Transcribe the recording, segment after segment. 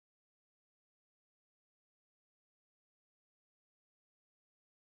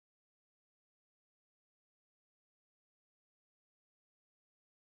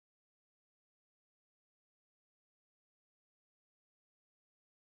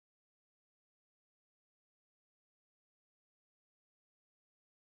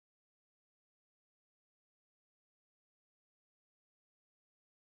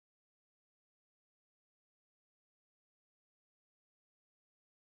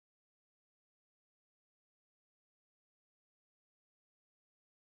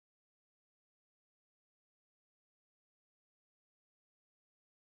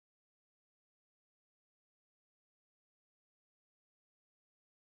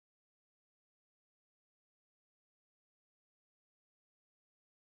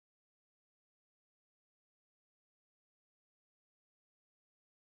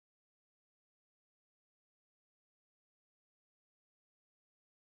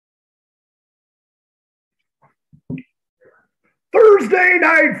Thursday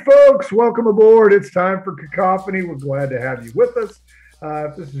night, folks. Welcome aboard. It's time for Cacophony. We're glad to have you with us.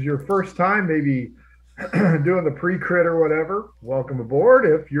 If this is your first time, maybe doing the pre-crit or whatever, welcome aboard.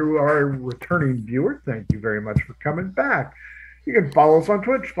 If you are a returning viewer, thank you very much for coming back. You can follow us on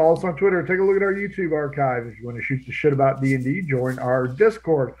Twitch, follow us on Twitter, take a look at our YouTube archive. If you want to shoot the shit about D&D, join our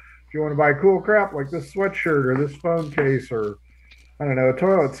Discord. If you want to buy cool crap like this sweatshirt or this phone case or, I don't know, a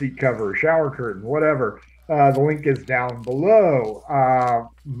toilet seat cover, shower curtain, whatever, the link is down below.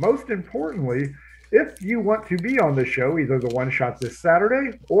 Most importantly, if you want to be on the show, either the one shot this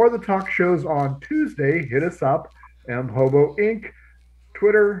Saturday or the talk shows on Tuesday, hit us up, mhobo inc,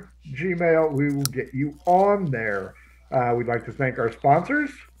 Twitter, Gmail. We will get you on there. We'd like to thank our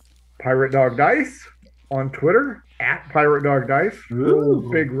sponsors, Pirate Dog Dice on Twitter, at Pirate Dog Dice. Ooh,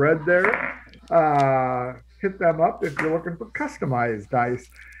 big red there. Hit them up if you're looking for customized dice.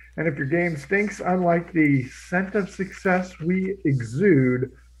 And if your game stinks, unlike the scent of success we exude,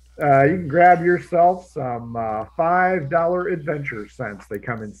 you can grab yourself some $5 adventure scents. They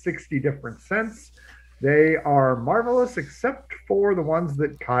come in 60 different scents. They are marvelous, except for the ones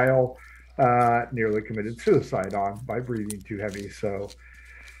that Kyle nearly committed suicide on by breathing too heavy. So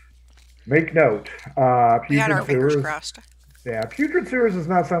make note. We had our fingers crossed. Yeah, putrid sewers is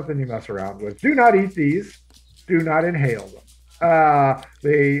not something you mess around with. Do not eat these. Do not inhale them.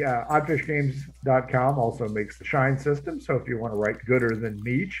 Oddfishgames.com also makes the Shine system. So if you want to write gooder than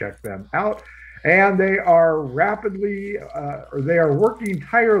me, check them out. And they are working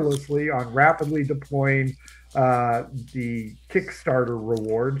tirelessly on rapidly deploying the Kickstarter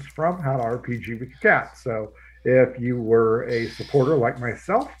rewards from How to RPG with Your Cat. So if you were a supporter like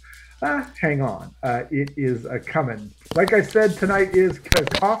myself, hang on. It is a coming. Like I said, tonight is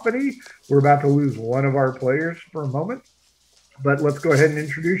Cacophony. We're about to lose one of our players for a moment. But let's go ahead and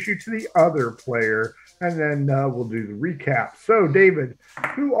introduce you to the other player, and then we'll do the recap. So, David,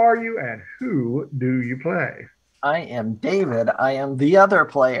 who are you and who do you play? I am David. I am the other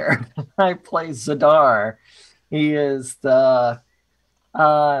player. I play Zadar. He is the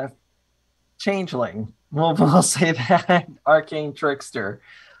changeling. We'll say that. Arcane trickster.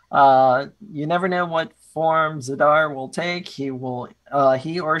 You never know what form Zadar will take. He or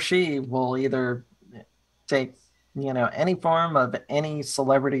she will either take any form of any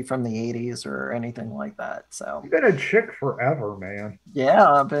celebrity from the 80s or anything like that. So you've been a chick forever, man. Yeah,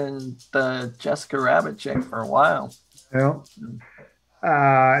 I've been the Jessica Rabbit chick for a while. Yeah.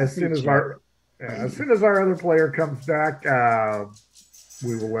 As soon as our other player comes back,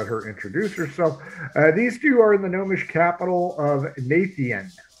 we will let her introduce herself. These two are in the gnomish capital of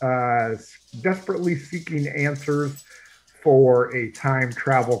Nathian, desperately seeking answers for a time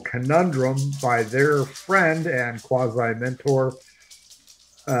travel conundrum by their friend and quasi-mentor,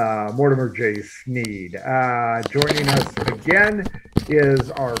 Mortimer J. Sneed. Joining us again is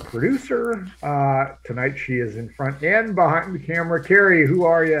our producer. Tonight she is in front and behind the camera. Carrie, who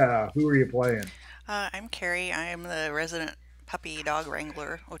are you? Who are you playing? I'm Carrie. I'm the resident puppy dog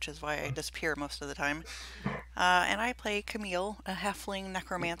wrangler, which is why I disappear most of the time. And I play Camille, a halfling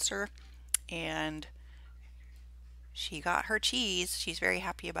necromancer, and she got her cheese. She's very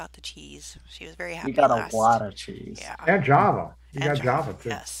happy about the cheese. She was very happy. You got a lot of cheese. Yeah. And Java. You got Java too.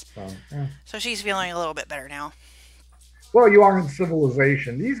 Yes. So, yeah. So she's feeling a little bit better now. Well, you are in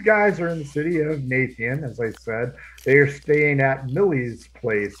civilization. These guys are in the city of Nathian, as I said. They are staying at Millie's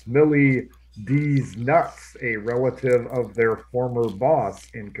place. Millie D's Nuts, a relative of their former boss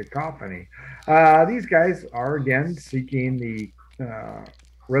in Cacophony. These guys are again seeking the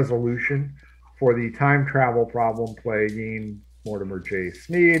resolution for the time travel problem plaguing Mortimer J.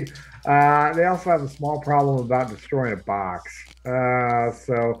 Sneed. They also have a small problem about destroying a box.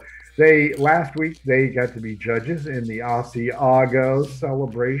 So last week they got to be judges in the Asiago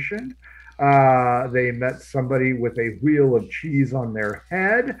celebration. They met somebody with a wheel of cheese on their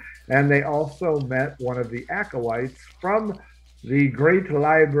head, and they also met one of the acolytes from the Great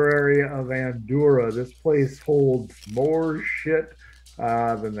Library of Andorra. This place holds more shit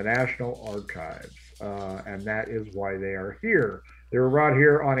than the National Archives, and that is why they are here. They were brought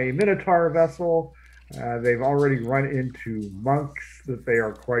here on a Minotaur vessel. They've already run into monks that they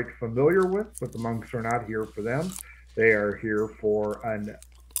are quite familiar with, but the monks are not here for them. They are here for an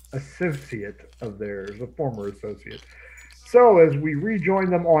associate of theirs, a former associate. So as we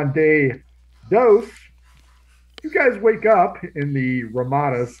rejoin them on day dos, you guys wake up in the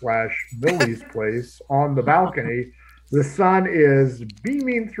Ramada / Millie's place on the balcony. The sun is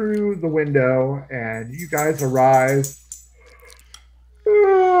beaming through the window, and you guys arrive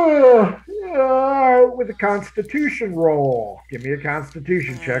With a constitution roll. Give me a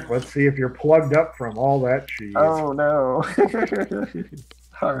constitution check. Mm, Let's see if you're plugged up from all that cheese. Oh no.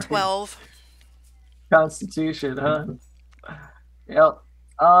 All right. 12. Constitution, huh? Yep.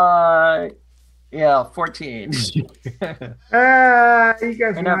 Uh yeah, 14. You guys You're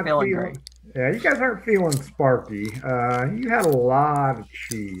are not not feeling feeling. great. Yeah, you guys aren't feeling sparky. You had a lot of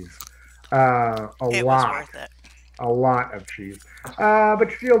cheese. A It was lot, worth it. a lot of cheese.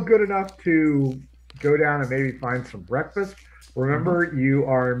 But you feel good enough to go down and maybe find some breakfast. Hmm. Remember, you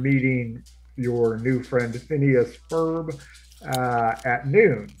are meeting your new friend Phineas Ferb at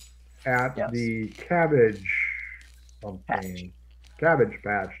noon at Yes. the cabbage Patch. something cabbage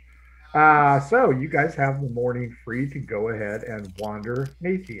patch. So you guys have the morning free to go ahead and wander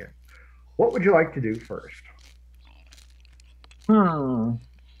Nathan. What would you like to do first? Hmm.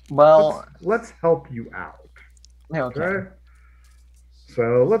 Let's Well, let's help you out. okay. Okay.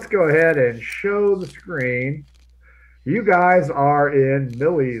 So let's go ahead and show the screen. You guys are in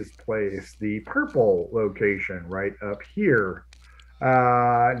Millie's place, the purple location right up here.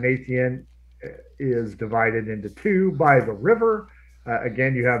 Nathan is divided into two by the river.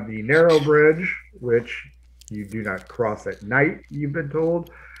 Again, you have the narrow bridge, which you do not cross at night, you've been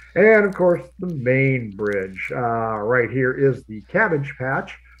told. And of course, the main bridge. Right here is the cabbage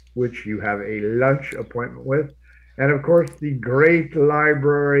patch, which you have a lunch appointment with. And of course, the great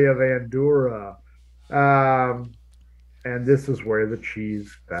library of Andorra. Um, and this is where the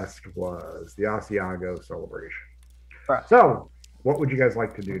Cheese Fest was, the Asiago celebration. Right. So, what would you guys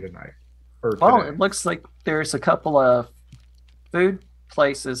like to do tonight or Well, today? it looks like there's a couple of food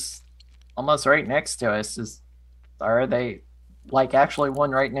places almost right next to us. Are they like actually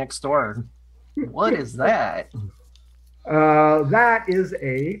one right next door? What is that? That is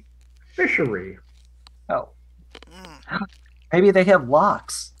a fishery. Oh, Mm. maybe they have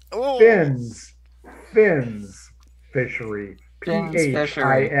locks. Oh, Fins, fins, fishery. P Finn's H I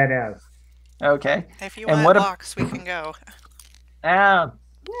Fishery. N S. Okay. if you And want what a locks, we can go. ah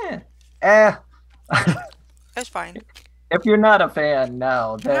yeah. Eh. It's fine. If you're not a fan,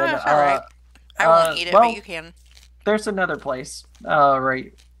 no, then No, it's all right. I won't eat it, but you well, can. there's another place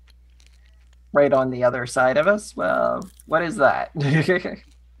right on the other side of us. What is that?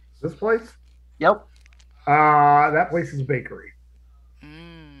 This place? Yep. That place is a bakery.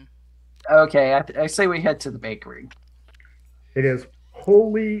 Mm. Okay, I say we head to the bakery. It is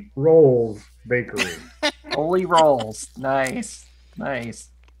Holy Rolls Bakery. Holy rolls. Nice. Nice.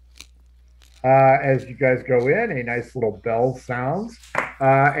 As you guys go in, a nice little bell sounds,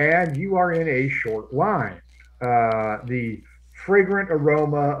 and you are in a short line. The fragrant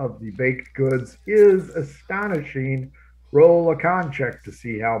aroma of the baked goods is astonishing. Roll a con check to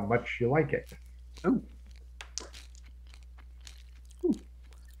see how much you like it. Ooh.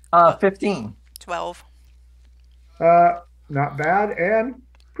 Uh, 15. 12. Not bad and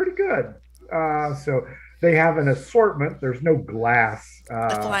pretty good. So they have an assortment. There's no glass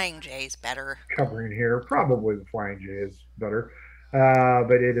The Flying J's better. covering here. Probably the Flying J is better,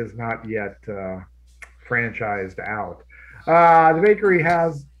 but it is not yet franchised out. The bakery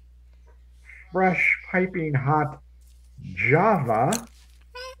has fresh, piping hot Java.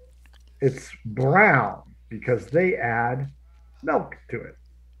 It's brown because they add milk to it.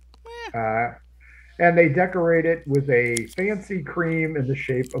 Eh, Uh, and they decorate it with a fancy cream in the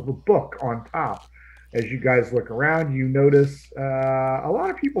shape of a book on top. As you guys look around, you notice a lot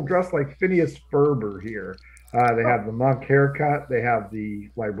of people dressed like Phineas Ferber here. They Oh. have the monk haircut, they have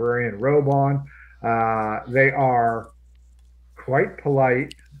the librarian robe on. They are quite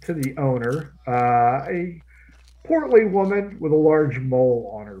polite to the owner, a portly woman with a large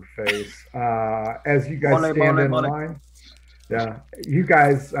mole on her face. As you guys Mole, stand mole, in mole. line, yeah, you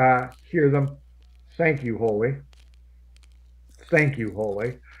guys hear them. Thank you, Holy. Thank you,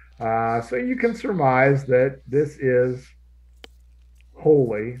 Holy. So you can surmise that this is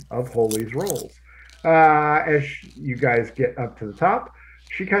Holy of Holy's rolls. As you guys get up to the top,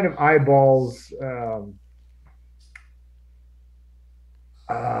 she kind of eyeballs.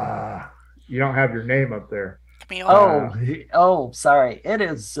 Uh, you don't have your name up there. Camille. Uh, Oh, sorry. It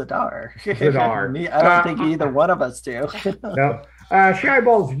is Zadar. Zadar. I don't think either one of us do. No, she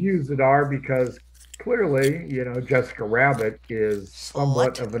eyeballs you, Zadar, because clearly, Jessica Rabbit is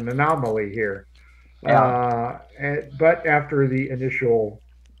somewhat Slut. of an anomaly here. Yeah. But after the initial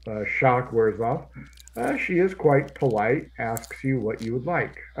shock wears off, she is quite polite, asks you what you would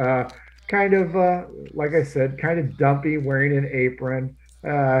like. Kind of, like I said, kind of dumpy, wearing an apron.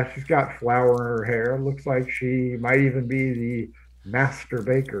 She's got flour in her hair. Looks like she might even be the master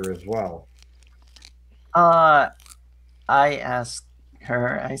baker as well. Uh, I asked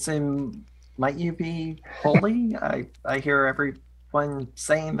her. I say, might you be Holy? I hear everyone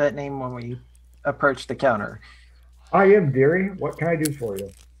saying that name when we approach the counter. I am Deary. What can I do for you?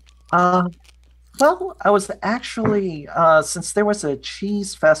 Uh, well, I was actually, since there was a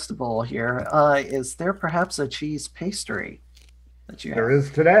cheese festival here, is there perhaps a cheese pastry that you There have?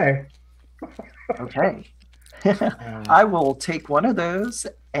 is today. Okay. Uh, I will take one of those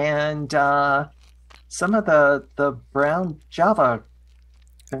and some of the brown Java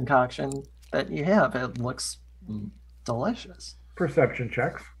concoction that you have. It looks delicious. Perception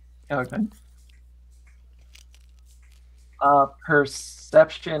checks. Okay.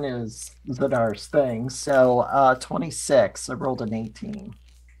 Perception is Zadar's thing. So 26. I rolled an 18.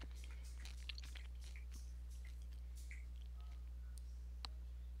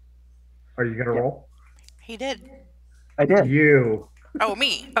 Are you going to Yep, roll? He did. I did. You. Oh,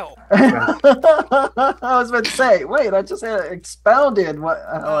 me. Oh. Yes. I was about to say, wait, I just expounded what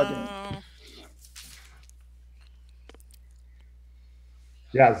how I did. Um,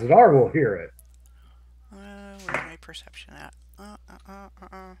 Yeah, Zadar will hear it. where's my perception at?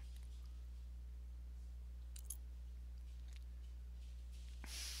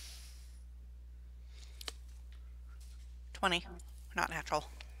 20. Not natural.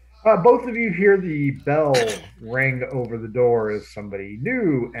 Both of you hear the bell ring over the door as somebody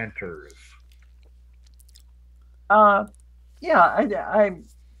new enters. Uh, yeah,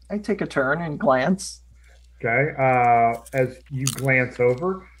 I take a turn and glance. Okay. As you glance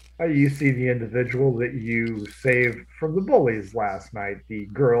over, you see the individual that you saved from the bullies last night, the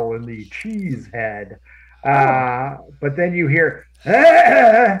girl in the cheese head. Oh, But then you hear,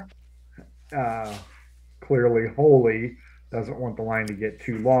 ah! uh, clearly Holy doesn't want the line to get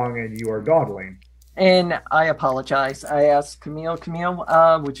too long, and you are dawdling. and I apologize. I asked Camille,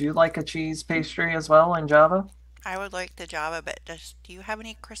 would you like a cheese pastry as well in Java? I would like the Java, but do you have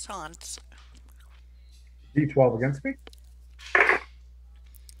any croissants? D12 against me?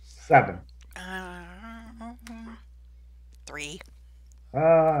 7. Uh, 3.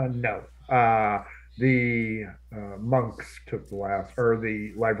 No. The monks took the last, or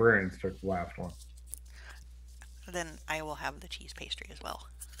the librarians took the last one. Then I will have the cheese pastry as well.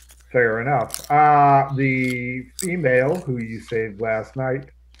 Fair enough. The female who you saved last night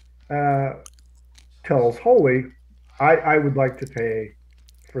uh, tells Holy, I would like to pay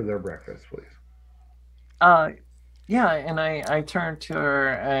for their breakfast, please. Uh, yeah, and I turned to her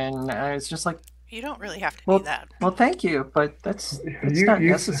and I was just like, You don't really have to do well, that. well, thank you, but that's You, not you,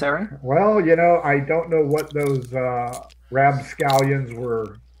 necessary. well, I don't know what those rapscallions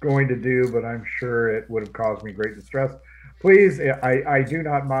were going to do, but I'm sure it would have caused me great distress. Please, I do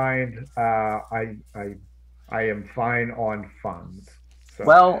not mind. I am fine on funds. So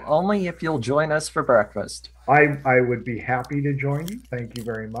Well, only if you'll join us for breakfast. I would be happy to join you. Thank you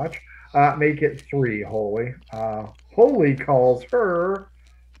very much. Make it 3, Holy. Holy calls her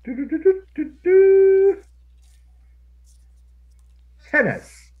Hennis.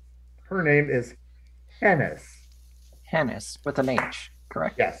 Her name is Hennis. Hennis with an H,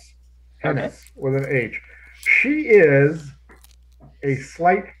 correct? Yes, Okay. Hennis with an H. She is a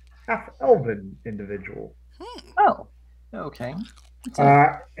slight half elven individual. Hmm. Oh, okay.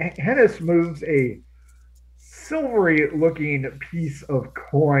 Hennis moves a silvery looking piece of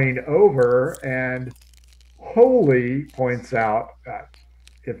coin over, and Holy points out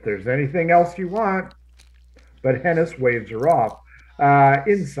if there's anything else you want, but Hennis waves her off.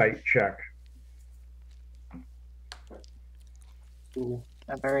 Insight check. Ooh,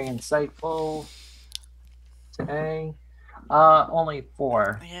 very insightful today. Only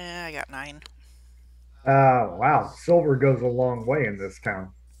 4. Yeah, I got 9. Wow, silver goes a long way in this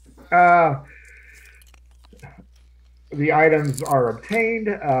town. Uh, the items are obtained,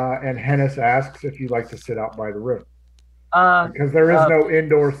 and Hennis asks if you'd like to sit out by the river Uh, because there is uh, no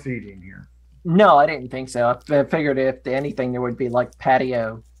indoor seating here. no, I didn't think so. I figured if anything, there would be like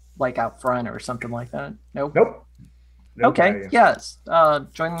patio, like out front or something like that. Nope. Nope. No Okay, patio. yes.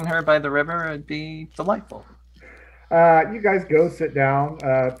 Joining her by the river would be delightful. You guys go sit down.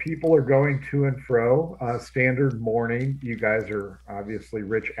 People are going to and fro. Standard morning. You guys are obviously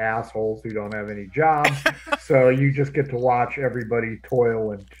rich assholes who don't have any jobs. So you just get to watch everybody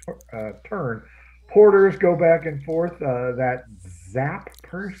toil and turn. Porters go back and forth. That Zap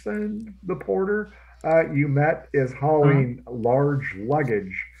person, the porter you met, is Mhm. hauling large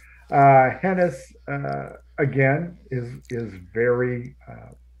luggage. Hennis, again, is very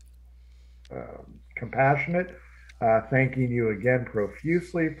compassionate, thanking you again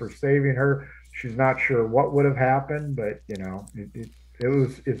profusely for saving her. She's not sure what would have happened, but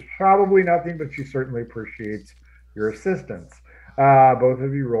it's probably nothing, but she certainly appreciates your assistance. Both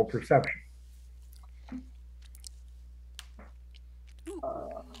of you roll perception. Ooh,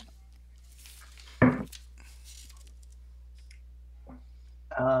 Uh,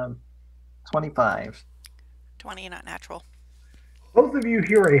 um, 25. 20, not natural. Both of you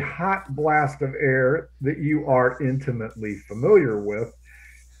hear a hot blast of air that you are intimately familiar with,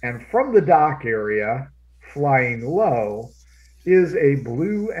 and from the dock area, flying low, is a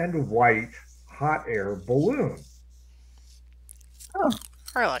blue and white hot air balloon. Oh,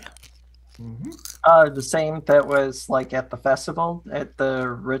 Really? Mhm. the same that was like at the festival at the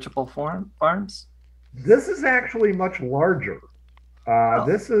Ridgeable Farms. This is actually much larger. Oh,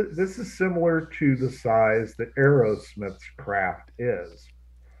 This is similar to the size that Aerosmith's craft is.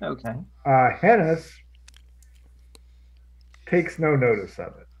 okay. Hennis takes no notice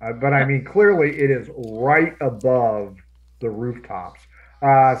of it, but I mean clearly it is right above the rooftops.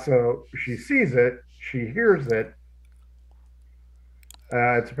 So she sees it, she hears it.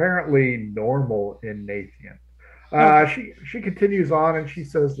 It's apparently normal in Nathan. Okay. She continues on and she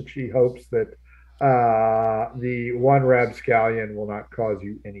says that she hopes that the one rapscallion will not cause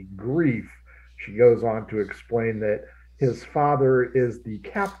you any grief. She goes on to explain that his father is the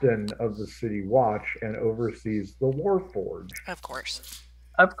captain of the city watch and oversees the Warforge. Of course.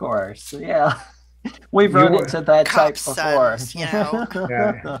 Of course. Yeah. We've run You, into that Cop type before. sons, you know.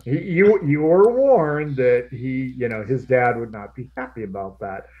 yeah, you were warned that his dad would not be happy about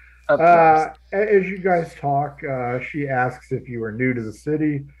that. Of course. As you guys talk, she asks if you are new to the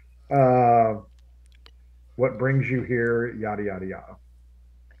city. Uh, what brings you here? Yada yada yada.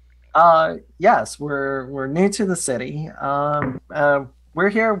 Yes, we're new to the city. We're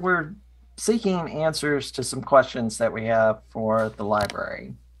here. We're seeking answers to some questions that we have for the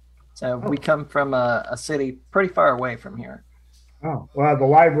library. So we Oh, come from a city pretty far away from here. oh. Well, the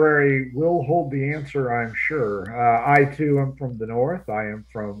library will hold the answer, I'm sure. I too am from the north. I am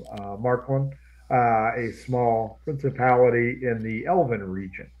from Markland, a small principality in the Elven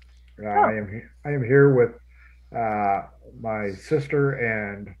region. Oh, I am here with uh, my sister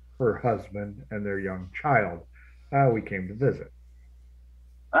and her husband and their young child. We came to visit.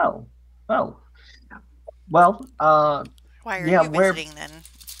 oh, oh. Well, Why are yeah, you we're visiting then?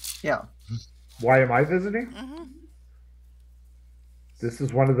 yeah. Why am I visiting? Hmm. This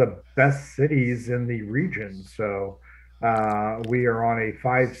is one of the best cities in the region. So we are on a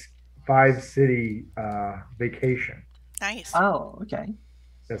five city vacation. Nice. Oh, okay.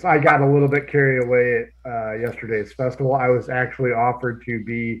 Yes, I got a little bit carried away at yesterday's festival. I was actually offered to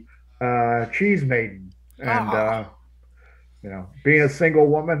be cheese maiden, and Aw. being a single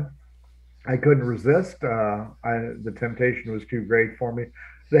woman, I couldn't resist. The temptation was too great for me.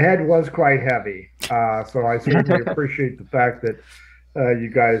 The head was quite heavy, so I certainly appreciate the fact that you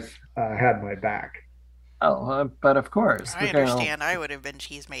guys had my back. Oh, but of course I we're gonna. understand. I would have been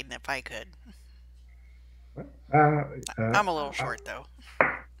cheese maiden if I could. Uh, uh, I'm a little uh, short though.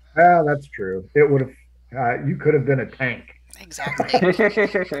 that's true. It would have. You could have been a tank. Exactly.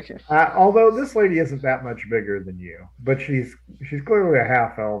 Although this lady isn't that much bigger than you, but she's clearly a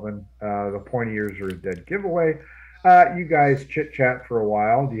half elven. The pointy ears are a dead giveaway. You guys chit chat for a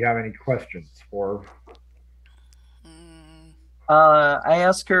while. Do you have any questions for her? Mm, I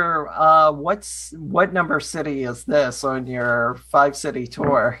ask her, what number city is this on your 5 city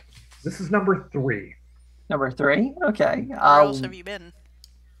tour? This is number three. Number 3. Okay. where else have you been?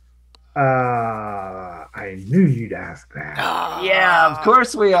 I knew you'd ask that. Yeah, of Ah.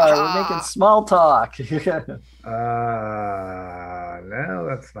 course we are. We're making Ah. small talk. No,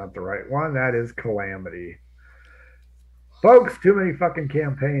 that's not the right one. That is Calamity. Folks, too many fucking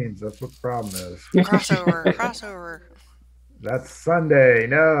campaigns. That's what the problem is. Crossover. Crossover. That's Sunday.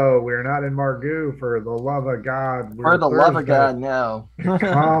 No, we're not in Margoo for the love of God. For We're the love of Thursday. God, no.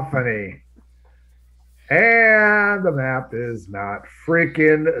 Cacophony. And the map is not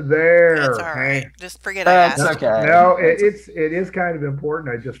freaking It's there. all right. Hey, Just forget I That's asked. okay. no, it is kind of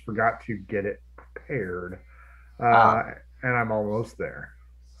important. I just forgot to get it prepared, uh, Ah, and I'm almost there.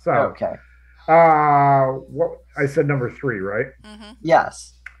 So, okay. what I said number three, right? Hmm.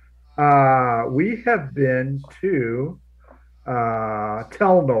 Yes. We have been to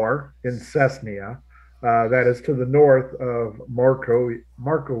Telnor in Cessnia. That is to the north of Markokia,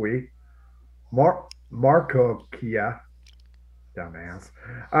 dumbass.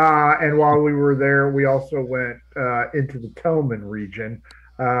 And while we were there, we also went into the Toman region.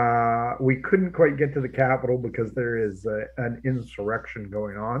 We couldn't quite get to the capital because there is an insurrection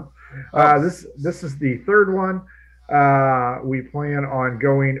going on. Oh, This is the third one. We plan on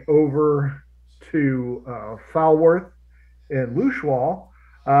going over to Falworth in Lushwall.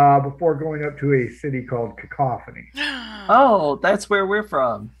 before going up to a city called Cacophony. It Oh, that's where we're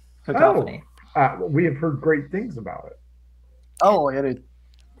from. Oh, Cacophony. we have heard great things about it. Oh,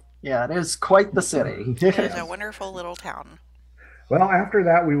 yeah, it is quite the city. is a Yes. wonderful little town. Well, after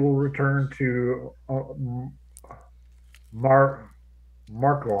that, we will return to Mar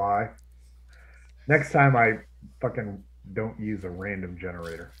Markoi. Next time, I fucking don't use a random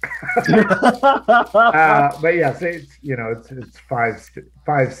generator. But yes, it's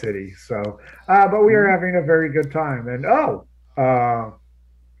five cities. So, but we are having a very good time. And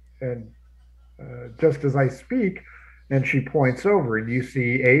and just as I speak, and she points over, and you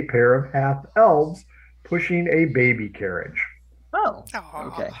see a pair of half elves pushing a baby carriage. Oh,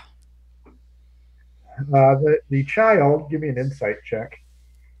 okay. Aw. The child, give me an insight check.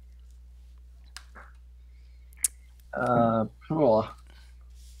 Cool.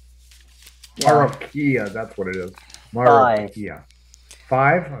 Yeah, Marakia, that's what it is. 5. Marakia.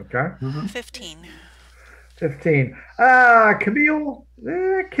 Five, okay. 15. 15. Camille,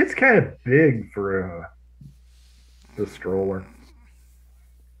 kid's kind of big for the stroller.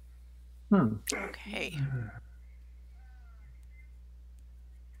 Hmm. Okay.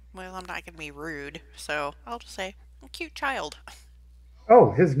 Well, I'm not going to be rude, so I'll just say, a cute child.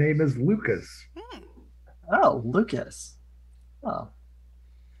 Oh, his name is Lucas. Hmm. Oh, Lucas. Oh,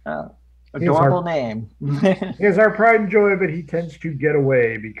 oh. He is Adorable our name. he is our pride and joy, but he tends to get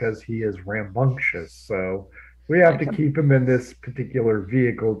away because he is rambunctious. So we have I to can. keep him in this particular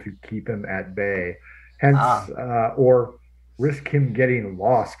vehicle to keep him at bay. Hence, Ah, or risk him getting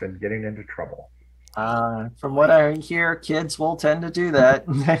lost and getting into trouble. Oh from what boy. I hear, kids will tend to do that.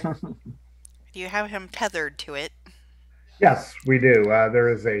 Do you have him tethered to it? Yes, we do. There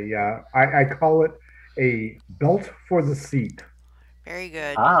is I call it a belt for the seat. Very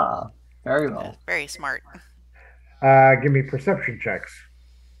good. Ah, very well. Very smart. Give me perception checks.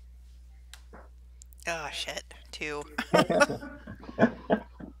 Oh, shit. 2.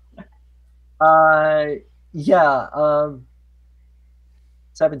 uh, yeah,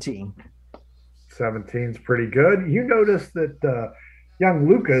 17. 17's pretty good. You notice that young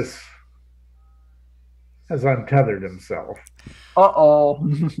Lucas has untethered himself, Uh-oh.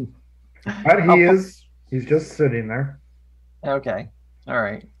 but I'll po- he's just sitting there. okay. All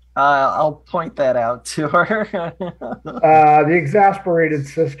right. I'll point that out to her. The exasperated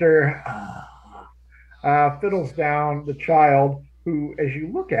sister fiddles down the child, who, as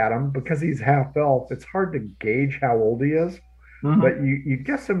you look at him, because he's half elf, it's hard to gauge how old he is, Mhm. but you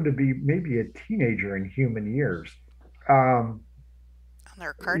guess him to be maybe a teenager in human years. Um, And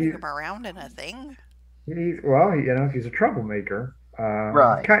they're carting he, him around in a thing? he's a troublemaker.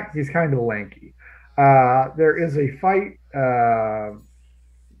 Right. He's kind of lanky. There is a fight.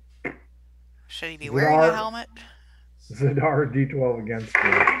 Should he be wearing a Zadar helmet? Zadar D12 against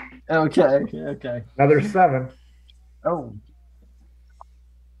me. Okay. Okay. Another seven. Oh,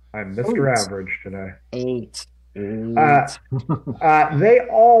 I'm oh, Mr. Average today. 8. Uh, 8. they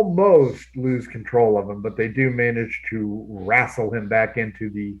almost lose control of him, but they do manage to wrestle him back into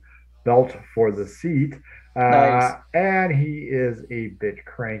the belt for the seat. Nice. And he is a bit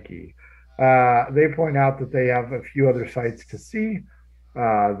cranky. They point out that they have a few other sites to see.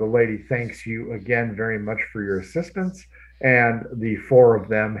 The lady thanks you again very much for your assistance, and the four of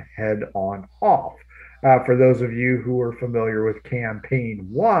them head on off. For those of you who are familiar with campaign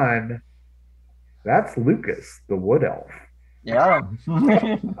one, that's Lucas, the wood elf. Yeah.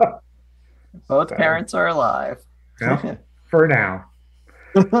 Both So, parents are alive. yeah, for now.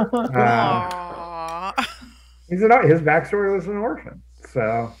 Uh, Aww. his backstory was an orphan,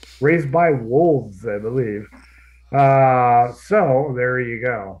 so raised by wolves, I believe. So there you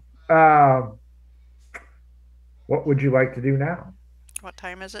go. What would you like to do now? What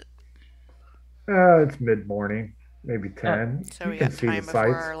time is it? It's mid morning, maybe Yeah. 10. So You we can got see the time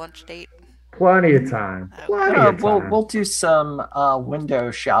before sights. our lunch date? Plenty of time. Plenty Okay. of time. We'll do some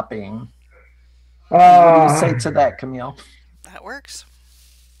window shopping. What do you say Uh, to that, Camille? That works.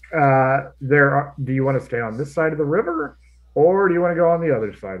 do you want to stay on this side of the river, or do you want to go on the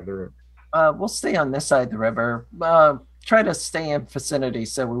other side of the river? We'll stay on this side of the river. Try to stay in vicinity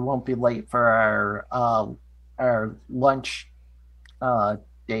so we won't be late for our lunch uh,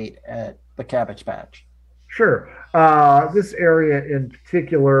 date at the Cabbage Patch. Sure. This area in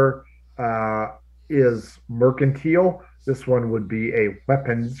particular is mercantile. This one would be a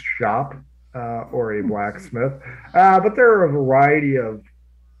weapons shop or a blacksmith. But there are a variety of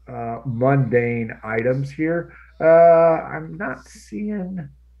mundane items here. I'm not seeing.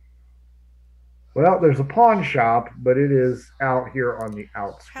 Well, there's a pawn shop, but it is out here on the How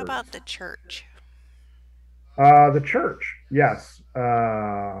about outskirts. the church? The church, yes.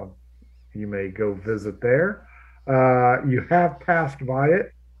 You may go visit there. You have passed by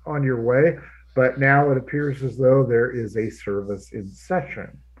it on your way, but now it appears as though there is a service in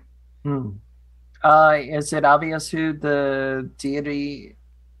session. Hmm. Is it obvious who the deity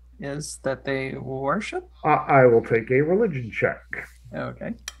is that they worship? I will take a religion check.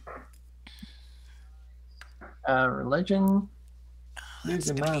 Okay. Religion. That's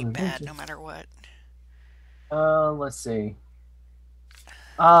Losing gonna my be bad no religion. matter what. Let's see.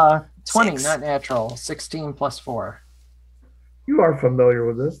 20, Six. not natural. 16 plus 4. You are familiar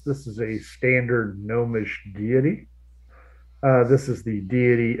with this. This is a standard gnomish deity. This is the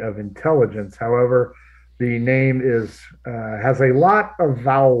deity of intelligence. However, the name is has a lot of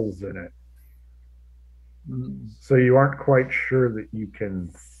vowels in it, Mm. so you aren't quite sure that you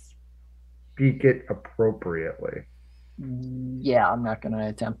can speak it appropriately. Yeah, I'm not going to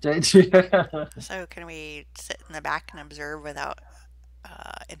attempt it. So can we sit in the back and observe without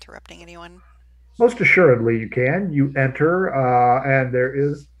interrupting anyone? Most assuredly, you can. You enter, and there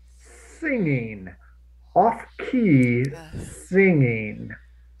is singing, off key Uh, singing.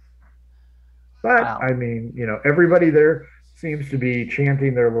 But Wow. I mean, everybody there seems to be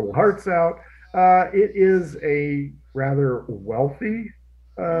chanting their little hearts out. It is a rather wealthy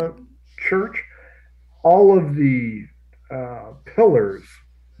uh, church. All of the pillars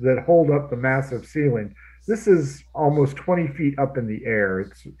that hold up the massive ceiling. This is almost 20 feet up in the air.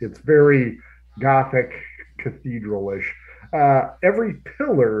 It's very Gothic cathedralish. Every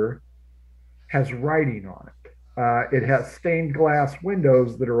pillar has writing on it. It has stained glass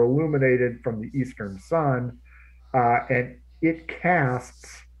windows that are illuminated from the eastern sun, and it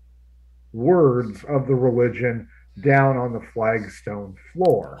casts words of the religion down on the flagstone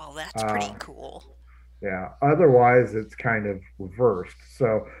floor. well, that's pretty cool. Yeah, otherwise it's kind of reversed.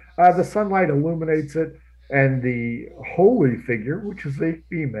 So the sunlight illuminates it, and the holy figure, which is a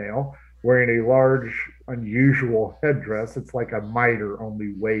female, wearing a large, unusual headdress. It's like a mitre,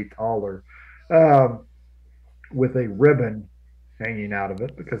 only way taller, um, with a ribbon hanging out of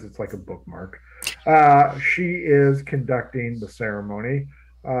it because it's like a bookmark. She is conducting the ceremony,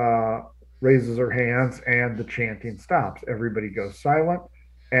 uh, raises her hands, and the chanting stops. Everybody goes silent,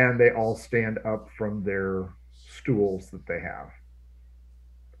 and they all stand up from their stools that they have.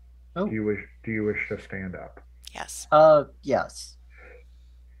 Do Oh, you wish? Do you wish to stand up? Yes. yes.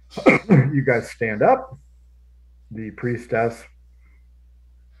 You guys stand up. The priestess.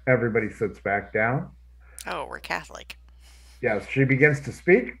 Everybody sits back down. Oh, we're Catholic. Yes, she begins to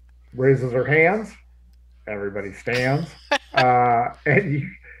speak. Raises her hands. Everybody stands, and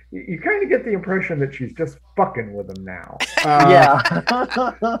you kind of get the impression that she's just fucking with him now. Yeah.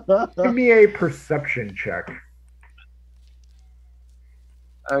 Give me a perception check.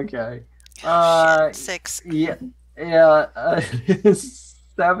 Okay. Oh Uh, shit. Six. yeah, yeah.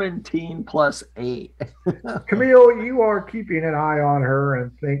 17 plus 8. Camille, you are keeping an eye on her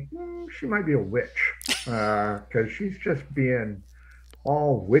and think she might be a witch because she's just being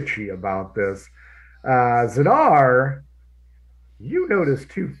all witchy about this. Zadar, you notice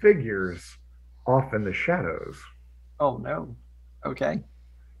two figures off in the shadows, Oh no. Okay.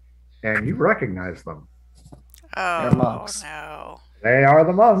 and you recognize them. They're Oh monks. no. They are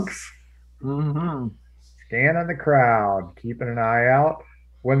the monks. Mm-hmm. Scanning the crowd, keeping an eye out.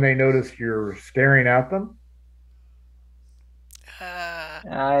 When they notice you're staring at them, Uh,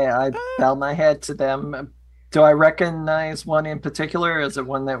 I bow my head to them. Do I recognize one in particular? Is it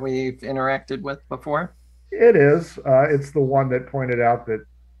one that we've interacted with before? it is. It's the one that pointed out that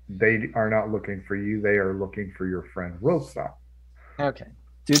they are not looking for you. They are looking for your friend Rosa. Okay.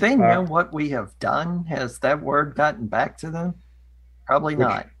 Do they know Uh, what we have done? Has that word gotten back to them? Probably which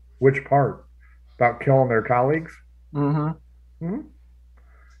not. which part? About killing their colleagues? Mm-hmm. Hmm?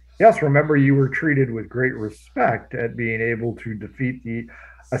 Yes, remember you were treated with great respect at being able to defeat the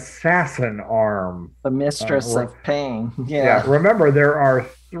assassin arm. The mistress Re- of pain. yeah, Yeah. remember there are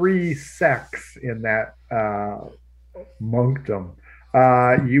three sects in that monkdom.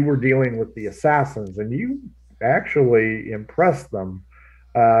 You were dealing with the assassins, and you actually impressed them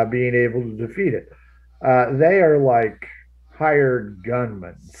being able to defeat it. They are like hired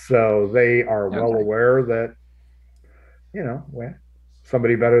gunmen, so they are well Okay. aware that well,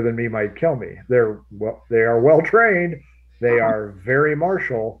 somebody better than me might kill me. They are well trained. They Uh-huh. are very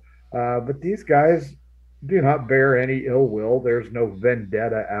martial, but these guys do not bear any ill will. There's no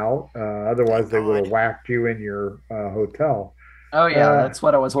vendetta out. thank Otherwise, they would have God. whacked you in your hotel. Oh yeah, Uh, that's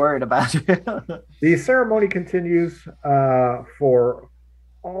what I was worried about. the ceremony continues for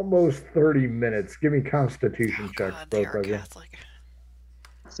almost 30 minutes. Give me Oh constitution checks, God, they both are of you. Catholic.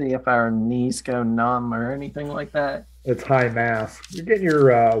 See if our knees go numb or anything like that. It's high mass. You're getting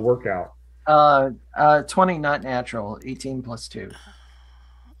your workout. 20 not natural, 18 plus 2.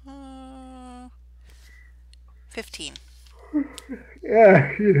 Uh, 15.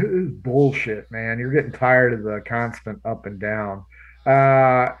 Yeah, it's bullshit, man. You're getting tired of the constant up and down.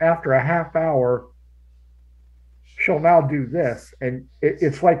 After a half hour, she'll now do this, and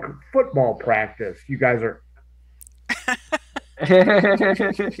it's like football practice. You guys are,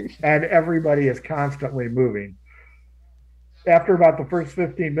 and everybody is constantly moving. After about the first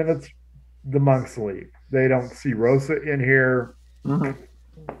 15 minutes, the monks leave. They don't see Rosa in here. Mhm.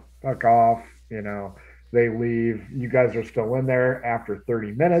 Fuck off. They leave. You guys are still in there after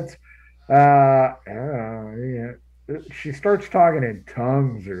 30 minutes. Yeah. She starts talking in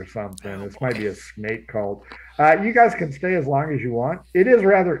tongues or something. Oh This might boy. be a snake cult. You guys can stay as long as you want. It is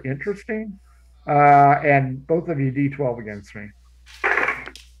rather interesting. And both of you D12 against me.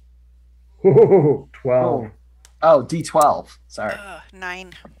 Ooh, 12. Oh, oh, D12. Sorry.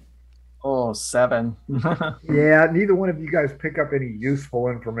 9. Oh, 7. Yeah, neither one of you guys pick up any useful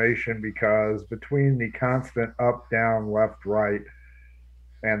information because between the constant up, down, left, right,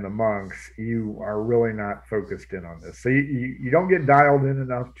 and the monks, you are really not focused in on this. So you don't get dialed in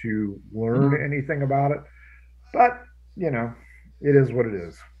enough to learn Mhm. anything about it, but you know, it is what it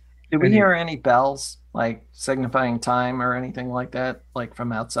is. Did we And you, hear any bells, like signifying time or anything like that, like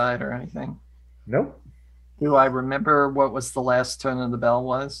from outside or anything? nope, Do I remember what was the last tone of the bell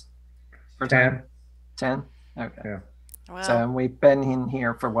was for time? 10. 10? Okay. Yeah. Well, So we've been in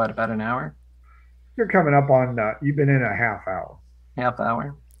here for what, about an hour? You're coming up on, you've been in a half hour. Half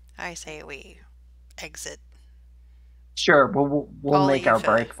hour? I say we exit. Sure, we'll I'll make our leave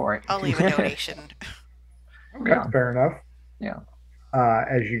a break for I'll leave a it. donation. Okay, Yeah, fair enough. yeah.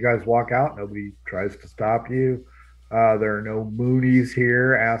 As you guys walk out, nobody tries to stop you. There are no Moonies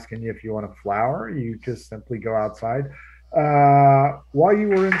here asking you if you want a flower. You just simply go outside. While you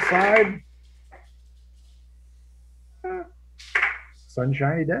were inside, eh,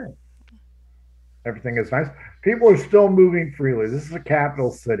 sunshiny day. Everything is nice. People are still moving freely. This is a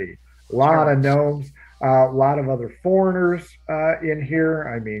capital city. A lot Sure. of gnomes, a lot of other foreigners in here.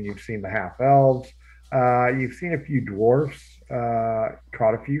 I mean, you've seen the half elves, you've seen a few dwarfs,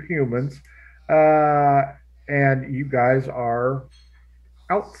 caught a few humans, uh, and you guys are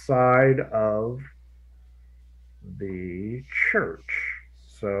outside of the church.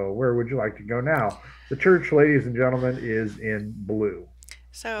 So, where would you like to go now? The church, ladies and gentlemen, is in blue,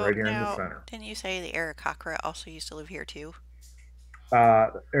 So right here in the now, center. didn't you say the Aarakocra also used to live here too?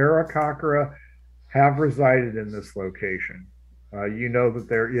 Arakakra have resided in this location. You know that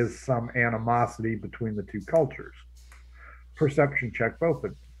there is some animosity between the two cultures. Perception check both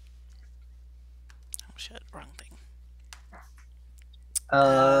of you. Oh shit, wrong thing.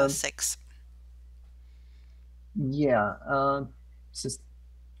 Uh, 6. yeah. It's just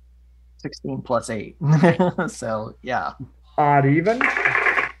 16 plus 8. So yeah, Odd, even,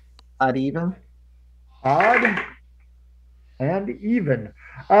 odd even. odd, and even.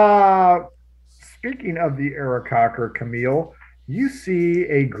 Uh, Speaking of the Arakakra, Camille, you see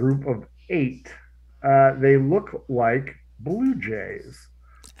a group of 8. They look like blue jays.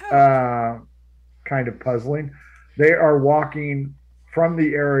 Oh, Uh, Kind of puzzling. They are walking from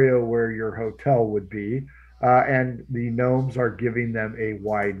the area where your hotel would be, and the gnomes are giving them a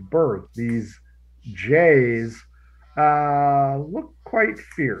wide berth. These jays look quite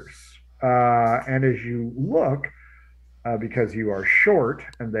fierce. And as you look, because you are short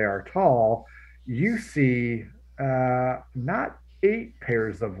and they are tall, you see not 8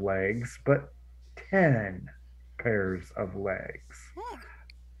 pairs of legs, but 10 pairs of legs. hmm.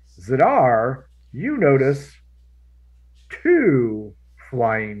 Zadar, you notice 2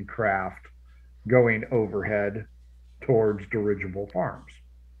 flying craft going overhead towards dirigible farms.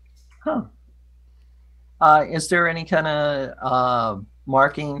 Huh. Is there any kind of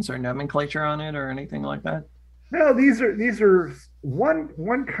markings or nomenclature on it or anything like that? No, these are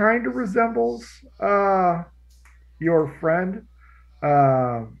one kind of resembles your friend.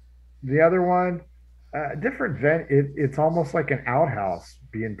 Uh, the other one, different vent. It's almost like an outhouse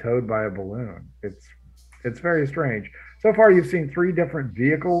being towed by a balloon. It's very strange. So far, you've seen 3 different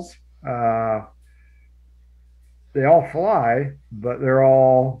vehicles. Uh, they all fly, but they're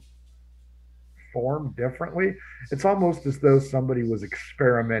all formed differently. It's almost as though somebody was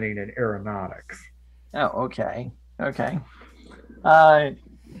experimenting in aeronautics. Oh, okay. Okay. Uh,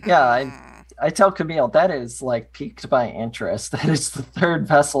 yeah, I tell Camille that is like piqued my interest. That is the third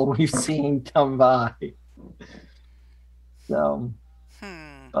vessel we've seen come by. So,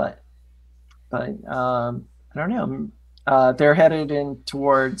 Hmm. but I don't know. They're headed in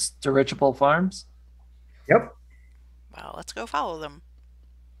towards Dirigible Farms. Yep. Well, let's go follow them.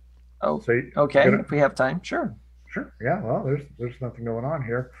 Oh, So you're okay. gonna If we have time, sure. sure. Yeah. Well, there's nothing going on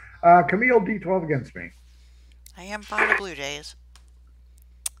here. Camille D12 against me. I am fond of Blue Jays.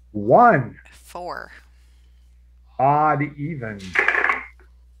 One. 4. Odd. Even.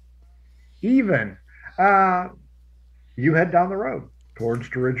 Even. Uh, you head down the road towards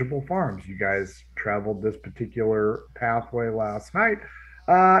Dirigible Farms. You guys traveled this particular pathway last night.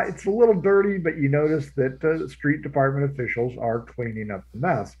 It's a little dirty, but you notice that street department officials are cleaning up the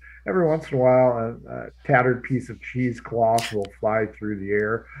mess. Every once in a while, a tattered piece of cheesecloth will fly through the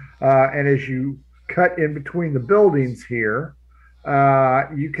air. And as you cut in between the buildings here,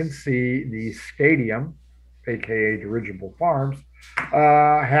 you can see the stadium, aka Dirigible Farms,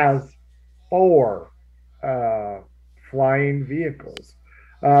 has four uh, flying vehicles.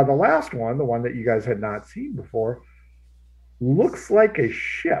 The last one, the one that you guys had not seen before, looks like a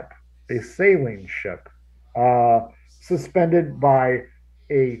ship, a sailing ship, uh, suspended by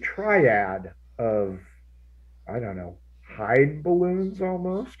a triad of, I don't know, hide balloons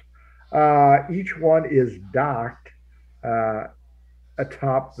almost. Each one is docked uh,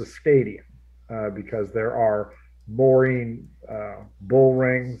 atop the stadium because there are mooring bull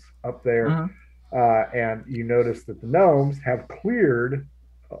rings up there. Hmm. And you notice that the gnomes have cleared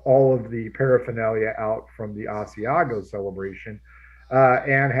all of the paraphernalia out from the Asiago celebration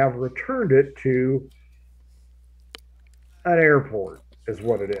and have returned it to an airport, is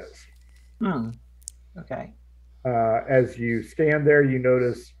what it is. Hmm. Okay. As you stand there, you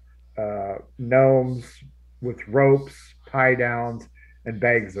notice gnomes with ropes, tie downs, and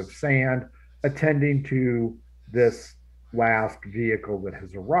bags of sand attending to this last vehicle that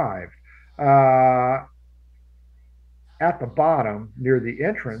has arrived. Uh, at the bottom, near the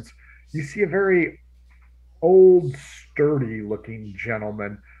entrance, you see a very old, sturdy looking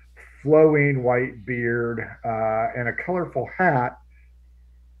gentleman, flowing white beard, and a colorful hat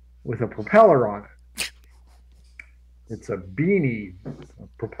with a propeller on it. It's a beanie, a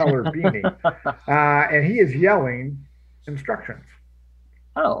propeller beanie. And he is yelling instructions.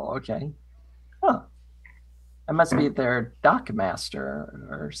 Oh, okay. Huh. I must be their dock master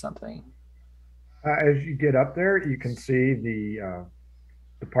or something. As you get up there, you can see the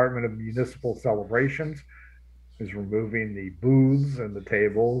Department of Municipal Celebrations is removing the booths and the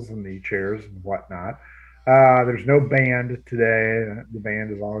tables and the chairs and whatnot. There's no band today. The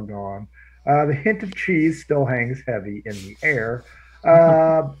band is all gone. The hint of cheese still hangs heavy in the air,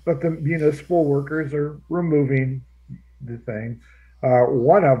 but the municipal workers are removing the thing.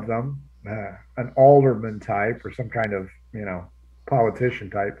 One of them, an alderman type or some kind of politician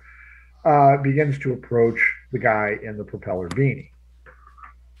type, begins to approach the guy in the propeller beanie.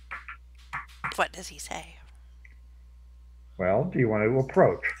 What does he say? Well, do you want to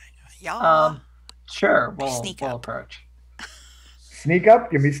approach? Yeah. Um, sure, I we'll sneak up. approach. Sneak up,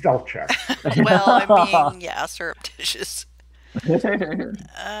 give me stealth check. Well, I'm being, yeah, surreptitious.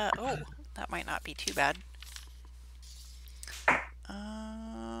 Oh, that might not be too bad.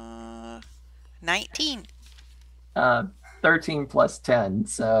 19. uh, 13 plus 10,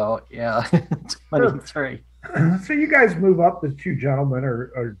 so yeah, Sure. 23. So you guys move up. The two gentlemen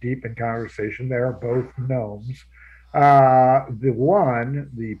are deep in conversation. They are both gnomes. The one,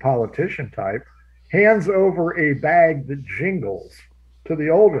 the politician type, hands over a bag that jingles to the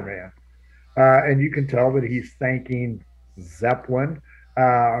older man. And you can tell that he's thanking Zeppelin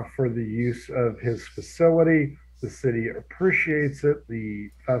for the use of his facility. The city appreciates it. The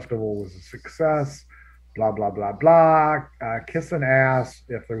festival was a success. Blah, blah, blah, blah. Kissing ass.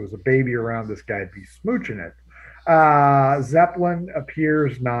 If there was a baby around, this guy'd be smooching it. Zeppelin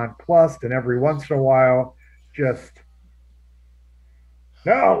appears nonplussed, and every once in a while, just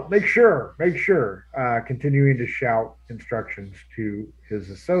no, make sure, continuing to shout instructions to his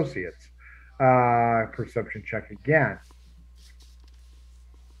associates. Perception check again.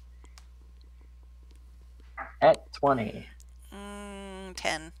 At 20.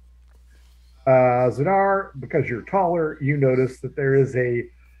 10. Zadar, because you're taller, you notice that there is a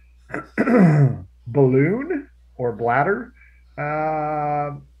balloon or bladder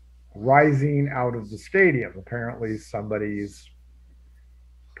uh, rising out of the stadium. Apparently, somebody's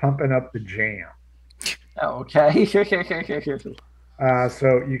pumping up the jam. Okay. So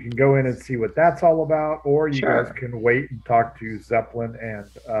you can go in and see what that's all about, or you guys Sure. can wait and talk to Zeppelin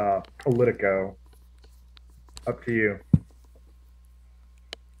and Politico. Up to you.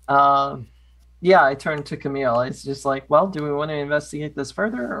 Um, yeah, I turned to Camille. It's just like, well, do we want to investigate this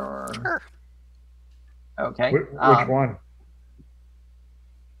further or Sure. okay? Which one?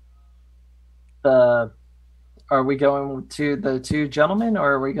 The are we going to the two gentlemen,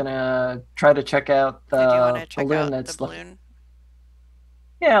 or are we gonna try to check out Did you want the to check balloon out the that's left? balloon?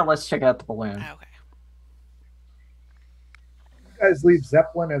 Yeah, let's check out the balloon. Okay. Guys leave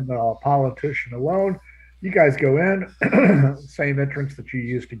Zeppelin and the politician alone. You guys go in. Same entrance that you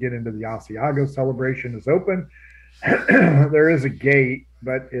used to get into the Asiago celebration is open. There is a gate,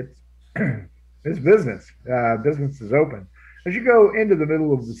 but it's business. Business is open. As you go into the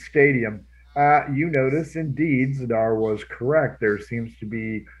middle of the stadium, you notice indeed Zadar was correct. There seems to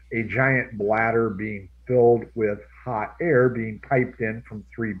be a giant bladder being filled with hot air being piped in from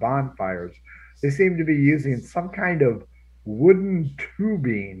three bonfires. They seem to be using some kind of wooden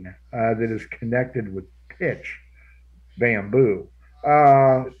tubing that is connected with pitch bamboo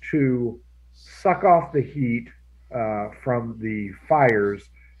to suck off the heat from the fires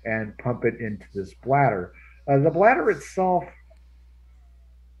and pump it into this bladder. The bladder itself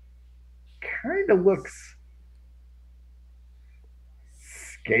kind of looks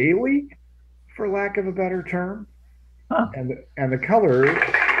scaly, for lack of a better term, Huh. and the color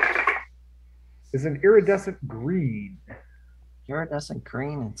is an iridescent green. Iridescent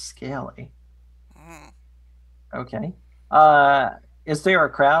green and scaly. Mm. Okay. Is there a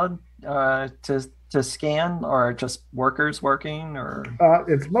crowd to scan, or just workers working, or?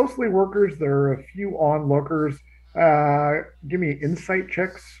 It's mostly workers. There are a few onlookers. Give me insight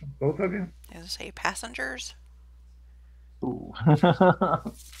checks, both of you. Does it say passengers? Ooh. Uh,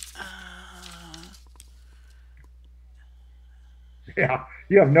 Yeah,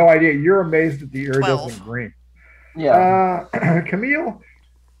 you have no idea. You're amazed at the 12. iridescent green. Yeah. Camille,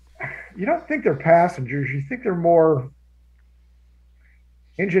 you don't think they're passengers. You think they're more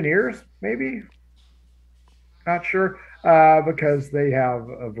engineers, maybe? Not sure. Because they have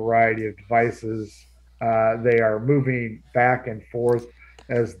a variety of devices. They are moving back and forth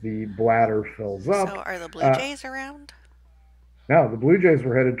as the bladder fills So up. are the Blue Uh, Jays around? no, the Blue Jays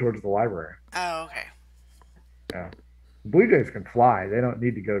were headed towards the library. Oh, okay. Yeah. The Blue Jays can fly. They don't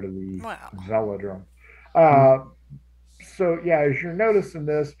need to go to the Well, velodrome. Mhm. Uh, so, yeah, as you're noticing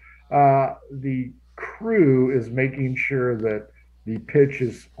this, the crew is making sure that the pitch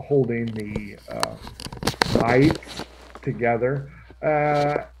is holding the pipes together,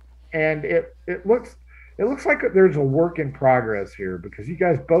 and it looks like there's a work in progress here because you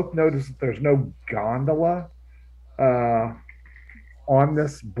guys both notice that there's no gondola uh, on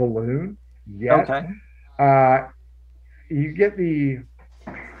this balloon yet. Okay. Uh, you get the,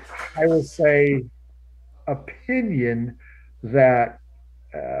 I will say, opinion that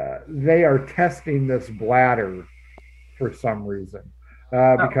they are testing this bladder for some reason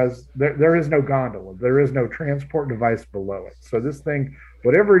Oh, because there is no gondola, there is no transport device below it. So this thing,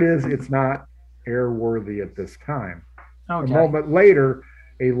 whatever it is, it's not airworthy at this time. A okay. moment later,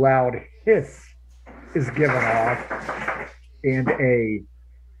 a loud hiss is given off, and a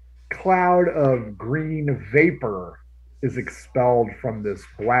cloud of green vapor is expelled from this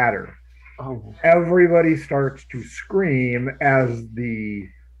bladder. Oh, Everybody starts to scream as the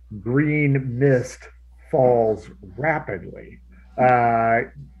green mist falls rapidly. Uh,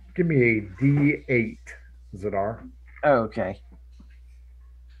 Give me a D8, Zadar. okay.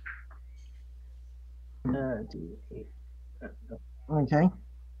 D8. Okay.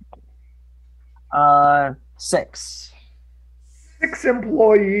 6. 6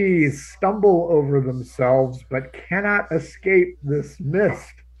 employees stumble over themselves but cannot escape this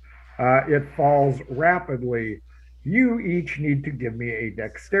mist. It falls rapidly. You each need to give me a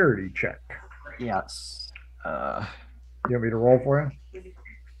dexterity check. Yes. You want me to roll for you?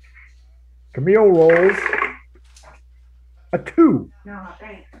 Camille rolls a 2. No,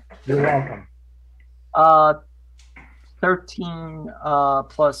 thanks. You're welcome. Uh, 13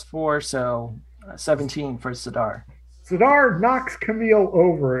 plus 4, so 17 for Sidar. Sadar knocks Camille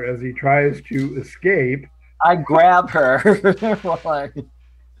over as he tries to escape. I grab her.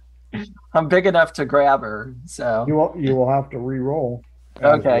 I'm big enough to grab her, so. You will have to re-roll.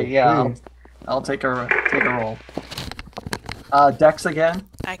 Okay, yeah. I'll take a roll. Dex again.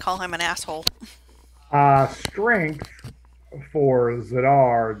 I call him an asshole. Strength for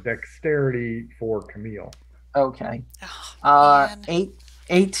Zadar, dexterity for Camille. Okay. Oh, man.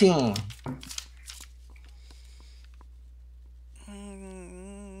 18.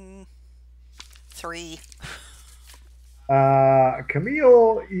 3.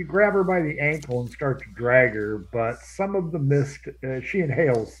 Camille, you grab her by the ankle and start to drag her, but some of the mist, she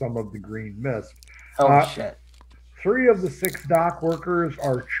inhales some of the green mist. Oh, shit. 3 of the 6 dock workers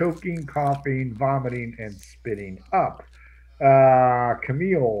are choking, coughing, vomiting, and spitting up.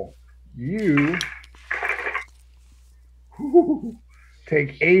 Camille, you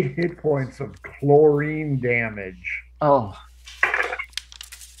take 8 hit points of chlorine damage. Oh,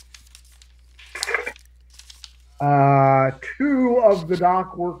 2 of the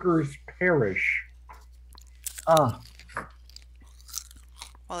dock workers perish. oh,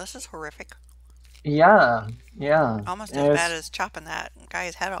 Well, this is horrific. yeah, yeah. Almost as bad It's, as chopping that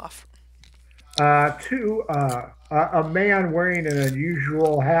guy's head off. Two, a man wearing an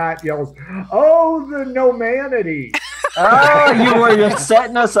unusual hat yells, "Oh, the nomanity!" oh, you were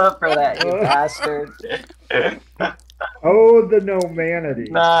setting us up for that, you bastard. Oh, the nomanity.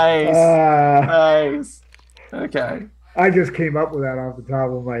 Nice, Uh, nice. Okay, I just came up with that off the top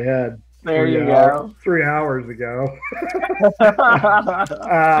of my head there you go. 3 hours ago.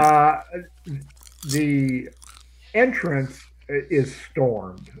 uh, the entrance is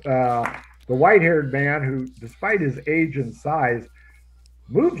stormed. The white-haired man, who, despite his age and size,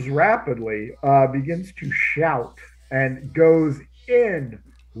 moves rapidly, begins to shout and goes in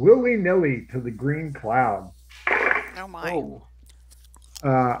willy-nilly to the green cloud. Oh my.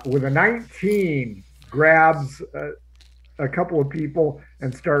 Oh, With a 19, grabs a couple of people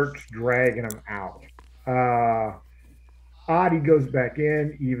and starts dragging them out. Odd, he goes back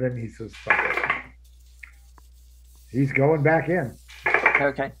in. Even, he says, "Fuck it." He's going back in.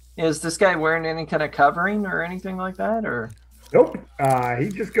 okay. Is this guy wearing any kind of covering or anything like that, or? Nope. He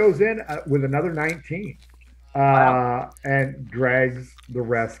just goes in with another 19 Wow. and drags the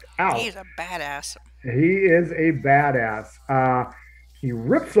rest out. He's a badass. He is a badass. He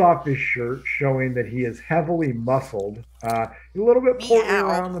rips off his shirt, showing that he is heavily muscled. A little bit portly Meow.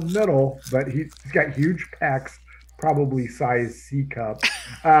 around the middle, but he's got huge pecs, probably size C cup.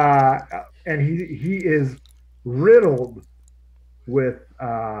 And he is riddled with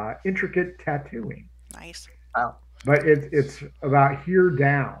intricate tattooing. Nice. Wow. But it's about here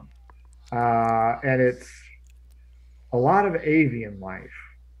down, and it's a lot of avian life.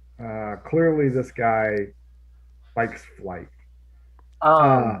 Clearly, this guy likes flight.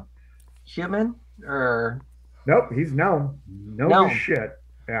 Uh, Human or? nope, he's gnome. Gnome No. is shit.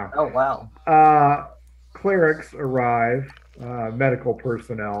 Yeah. Oh, wow. Clerics arrive. Medical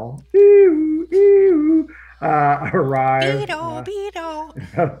personnel. Ew, ew, arrive. Beedo,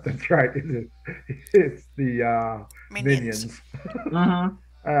 Beedo. That's right. It's the Minions. minions.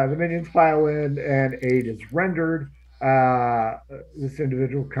 Mm-hmm. The minions file in, and aid is rendered. This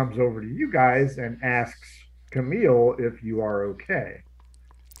individual comes over to you guys and asks Camille if you are okay.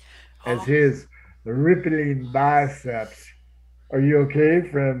 As Oh, his rippling biceps, "Are you okay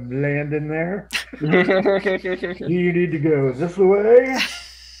from landing there? Do you need to go this way?"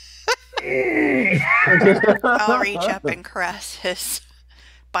 I'll reach up and caress his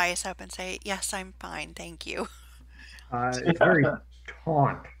bicep and say, "Yes, I'm fine, thank you." It's very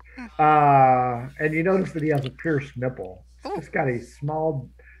taunt. And you notice that he has a pierced nipple. It's Ooh. just got a small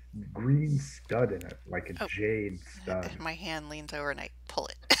green stud in it, like a Oh, jade stud. my hand leans over and I pull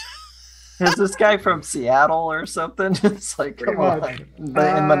it. Is this guy from Seattle or something? It's like, Pretty come much. on. In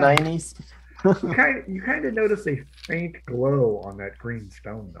the 90s? You kind of notice a faint glow on that green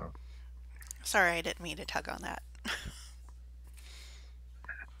stone, though. Sorry, I didn't mean to tug on that.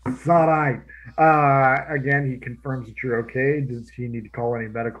 It's all right. Again, he confirms that you're okay. Does he need to call any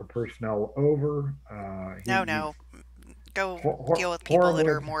medical personnel over? No, no. Go deal with people that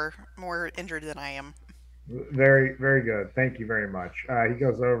are more injured than I am. Very, very good. Thank you very much. He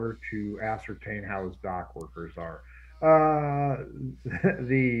goes over to ascertain how his dock workers are.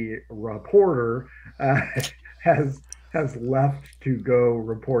 The reporter has left to go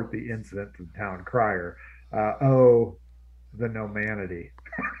report the incident to the town crier. Oh, the nomanity.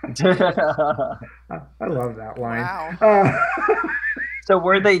 I love that line. Wow. So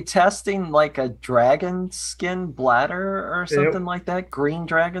were they testing like a dragon skin bladder or something like that? Green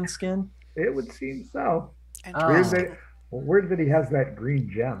dragon skin? It would seem so. Interesting. Weird that he has that green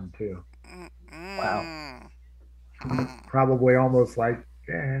gem too. Wow. Probably almost like,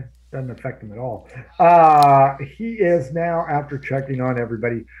 doesn't affect him at all. He is now, after checking on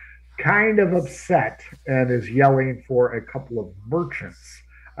everybody, kind of upset and is yelling for a couple of merchants.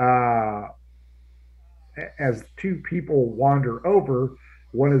 As 2 people wander over,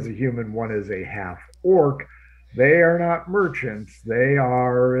 one is a human, one is a half orc. They are not merchants, they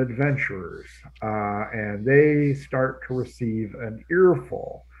are adventurers. And they start to receive an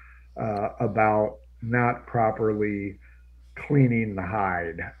earful about not properly cleaning the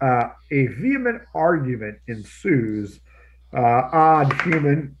hide. A vehement argument ensues. Odd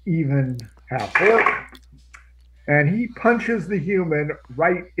human, even half orc, and he punches the human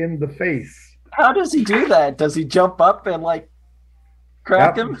right in the face. How does he do that? Does he jump up and like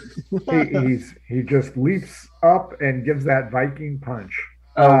Crack Yep. him. He just leaps up and gives that Viking punch.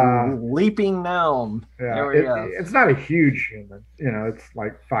 A Uh, leaping gnome. yeah, There we go. it's not a huge human. It's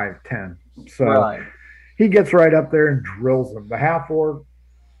like 5'10". So Right. he gets right up there and drills him. The half orc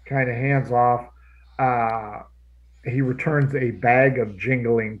kind of hands off. Uh, he returns a bag of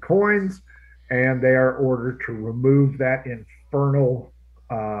jingling coins, and they are ordered to remove that infernal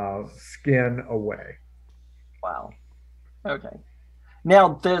skin away. Wow. Okay. Now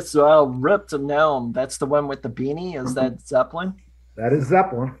this ripped gnome, that's the one with the beanie. Is that Zeppelin? That is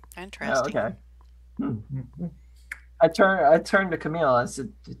Zeppelin. Oh, Interesting. okay. Hmm. I turned to Camille. I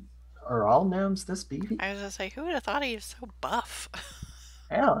said, "Are all gnomes this beefy?" I was gonna say, who would have thought he was so buff?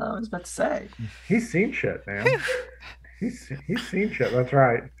 Hell, I was about to say. He's seen shit, man. Whew. He's seen shit. That's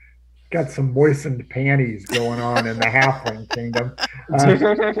right. Got some moistened panties going on in the halfling kingdom.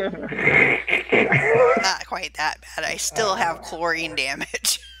 Not quite that bad. I still have chlorine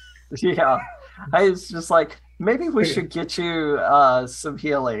damage. Yeah, I was just like, maybe we should get you some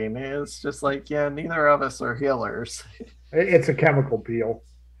healing. It's just like, yeah, neither of us are healers. It's a chemical peel.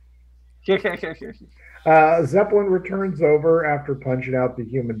 Zeppelin returns over after punching out the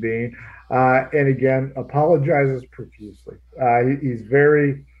human being, and again apologizes profusely. He's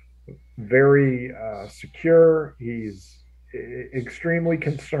very, very secure. He's extremely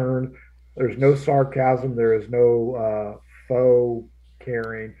concerned. There's no sarcasm. There is no faux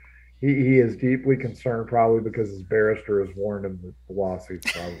caring. He is deeply concerned, probably because his barrister has warned him that the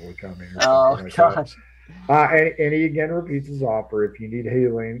lawsuit's probably coming or Oh something like that. gosh. And he again repeats his offer. If you need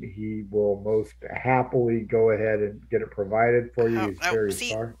healing, he will most happily go ahead and get it provided for you. Oh, He's oh, very see,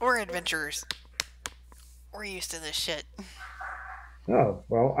 sorry. we're adventurers. We're used to this shit. Oh,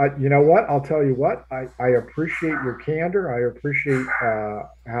 well, you know what? I'll tell you what. I appreciate your candor. I appreciate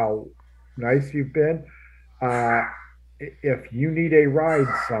how nice you've been. Uh, if you need a ride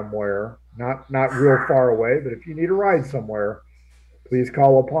somewhere, not real far away, but if you need a ride somewhere, please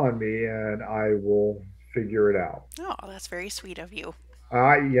call upon me and I will figure it out. Oh, that's very sweet of you.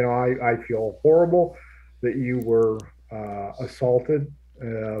 I feel horrible that you were assaulted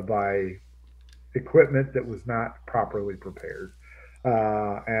by equipment that was not properly prepared.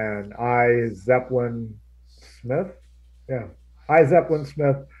 And Zeppelin Smith, yeah, Zeppelin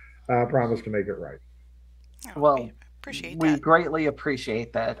Smith, promise to make it right. Oh, Well, appreciate we that. greatly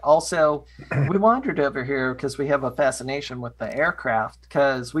appreciate that. Also, we wandered over here because we have a fascination with the aircraft.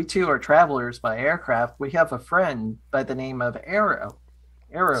 Because we too are travelers by aircraft. We have a friend by the name of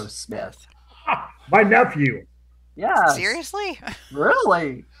Aerosmith. My nephew. Yes, Seriously?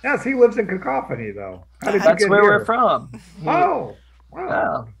 really. Yes, he lives in Cacophony, though. How did you That's get where we're here? from. Oh,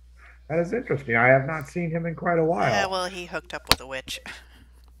 wow. Yeah. That is interesting. I have not seen him in quite a Yeah, while. well, he hooked up with a witch.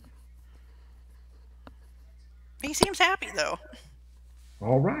 He seems happy, though.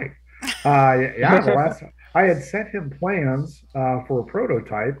 All right. Yeah, the last I had sent him plans for a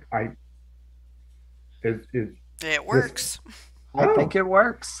prototype. I is It this. works I think Oh, it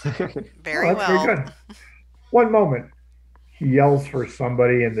works. very that's very well. good. One moment, he yells for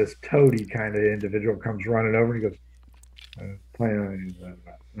somebody, and this toady kind of individual comes running over, and he goes, "Plan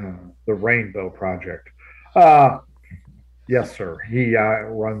the Rainbow Project." Uh, yes, sir. He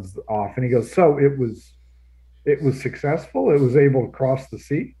runs off, and he goes, "So it was successful. It was able to cross the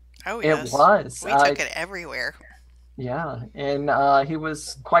sea." Oh, It yes. was. We took it everywhere. Yeah, and he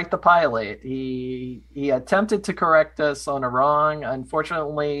was quite the pilot. He attempted to correct us on a wrong.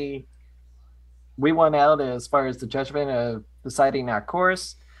 Unfortunately, we won out as far as the judgment of deciding our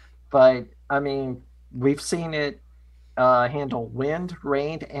course. But I mean, we've seen it handle wind,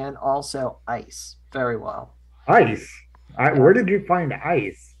 rain, and also ice very well. Ice. Yeah, Where did you find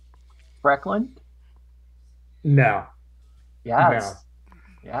ice? Brecklin. No, no, Yes,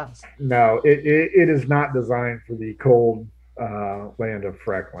 yes. no. It is not designed for the cold land of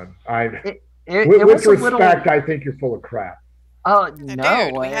Frecklin. It With was a little. respect, I think you're full of crap. Oh Dude,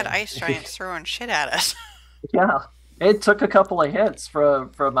 no! we had ice giants throwing shit at us. Yeah, it took a couple of hits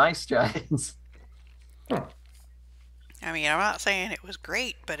from ice giants. Huh. I mean, I'm not saying it was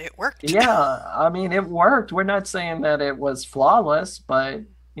great, but it worked. Yeah, I mean it worked. We're not saying that it was flawless, but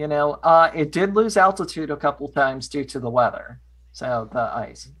it did lose altitude a couple times due to the weather. So the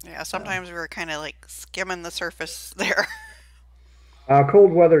ice. Yeah, So sometimes we were kind of like skimming the surface there.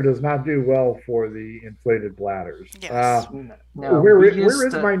 Cold weather does not do well for the inflated bladders. Yes. no, Where we where used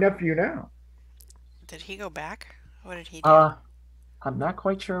is to. my nephew now? Did he go back? What did he do? Uh, I'm not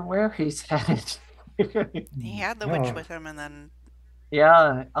quite sure where he's headed. He had the witch Oh, with him, and then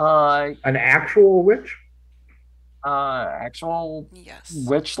Yeah, an actual witch? actual yes.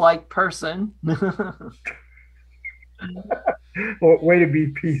 witch-like person. Well, way to be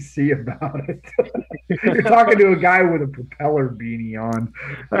PC about it. You're talking to a guy with a propeller beanie on.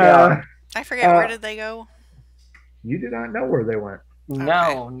 Yeah. Uh, I forget, where uh, did they go? you did not know where they went. Okay.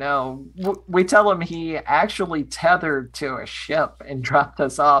 No, no. We tell him he actually tethered to a ship and dropped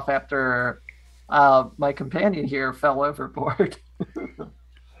us off after my companion here fell overboard.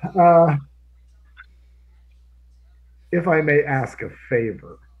 Uh, if I may ask a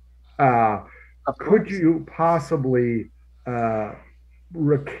favor, uh, Of could course. you possibly uh,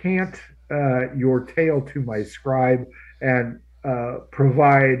 recant your tale to my scribe and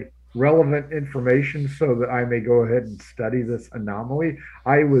provide relevant information so that I may go ahead and study this anomaly?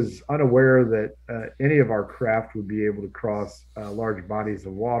 I was unaware that any of our craft would be able to cross large bodies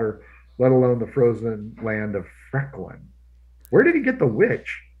of water, let alone the frozen land of Frecklin. Where did he get the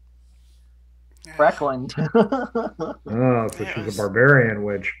witch? Ugh, Freckland. Oh, so it she's a was barbarian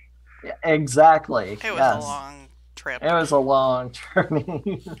witch. Exactly. it was a Yes. long trip. It was a long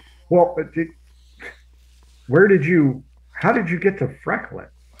journey. Well, where did you? How did you get to Frecklin?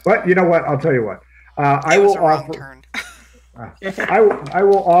 But you know what? I'll tell you what. I It was will a wrong offer. turn. Uh, I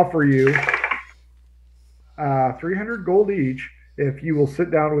will offer you 300 gold each if you will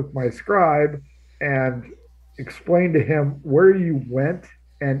sit down with my scribe and explain to him where you went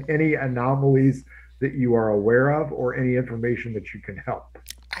and any anomalies that you are aware of or any information that you can help.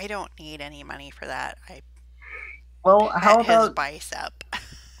 I don't need any money for that. I Well, bet his bicep.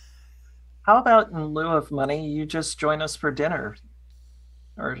 how about in lieu of money, you just join us for dinner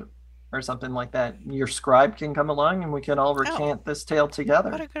or or something like that. Your scribe can come along and we can all Oh, recant this tale what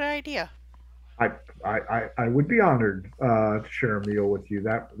together. a good idea. I I would be honored to share a meal with you.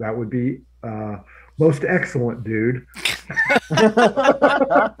 That would be most excellent, dude.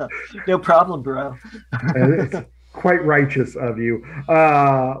 No problem, bro. It's quite righteous of you.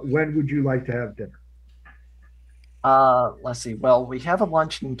 When would you like to have dinner? Let's see. Well, we have a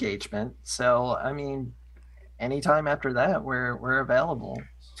lunch engagement, so I mean, anytime after that, we're available.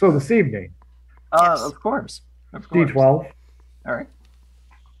 So this evening, Yes, Of course, of course. D12, All right.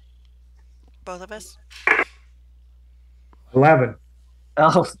 both of us. 11.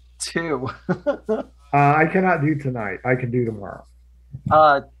 Oh, two. I cannot do tonight. I can do tomorrow.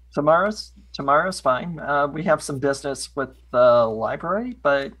 uh, tomorrow's fine. We have some business with the library,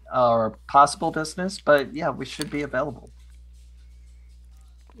 but or possible business, but yeah, we should be available.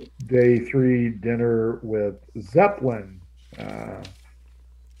 Day three dinner with Zeppelin. Uh,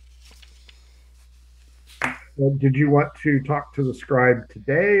 did you want to talk to the scribe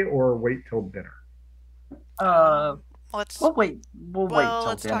today or wait till dinner? Uh, Um, let's we'll wait. We'll wait well, till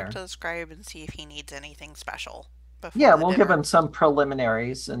let's talk to dinner. the scribe and see if he needs anything special before Yeah, the we'll give dinner. him some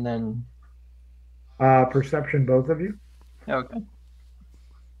preliminaries, and then Perception, both of you. okay.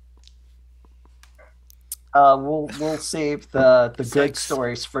 We'll save the good 6.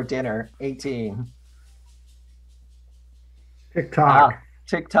 stories for dinner. 18. Tick tock.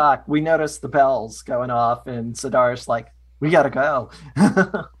 TikTok. We noticed the bells going off, and Sidar's like, "We gotta go."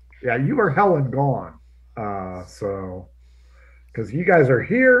 Yeah, you are hell and gone. So, because you guys are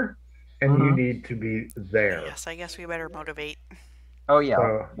here and you Mhm. need to be there. Yes, I guess we better motivate. Oh yeah,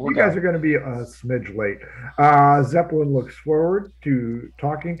 So we'll you guys go. are going to be a smidge late. Zeppelin looks forward to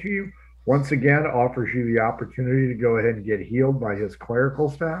talking to you. Once again, offers you the opportunity to go ahead and get healed by his clerical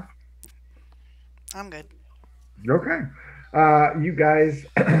staff. I'm good. Okay. You guys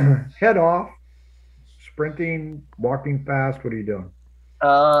head off, sprinting, walking fast. What are you doing?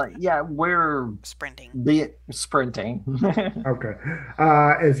 Yeah, we're Sprinting. be sprinting. Okay.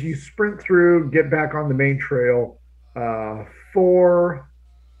 As you sprint through, get back on the main trail, four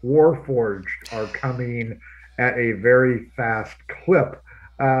Warforged are coming at a very fast clip.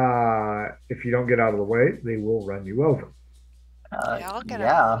 If you don't get out of the way, they will run you over. Yeah, I'll get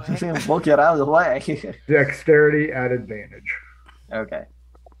out Yeah, of the way. we'll get out of the way. Dexterity at advantage. Okay.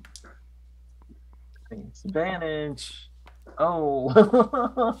 Advantage. Oh.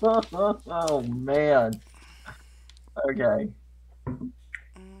 Oh man. Okay.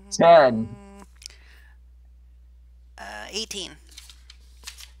 10. Mm, 18.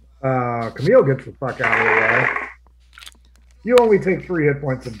 Camille gets the fuck out of the way. You only take 3 hit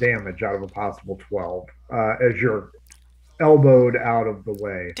points of damage out of a possible 12 as you're elbowed out of the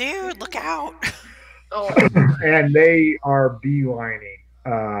way. Dude, look out. Oh. And they are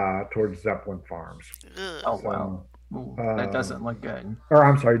beelining towards Zeppelin Farms. Oh Ugh. wow. Ooh, that doesn't look good. Or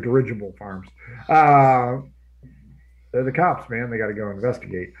I'm sorry, Dirigible Farms. Uh, they're the cops, man. They got to go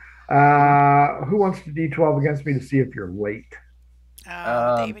investigate. Who wants to D12 against me to see if you're late?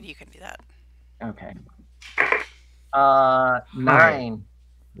 David, you can do that. Okay. 9.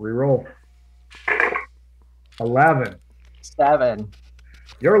 Reroll. 11. 7.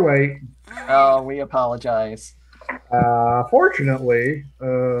 You're late. Oh, we apologize. Fortunately,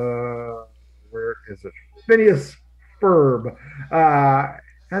 where is it? Phineas Ferb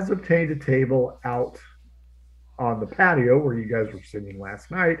has obtained a table out on the patio where you guys were sitting last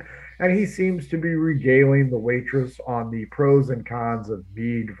night, and he seems to be regaling the waitress on the pros and cons of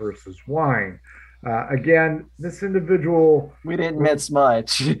mead versus wine. Again, this individual, We didn't miss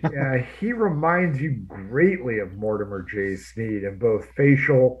much. he reminds you greatly of Mortimer J. Sneed in both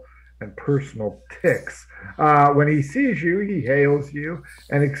facial and personal tics. When he sees you, he hails you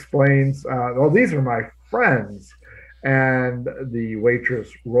and explains, well, these are my friends. And the waitress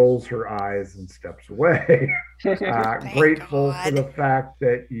rolls her eyes and steps away, Thank grateful for the God. fact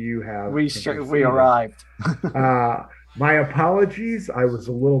that you have we interceded. arrived. My apologies. I was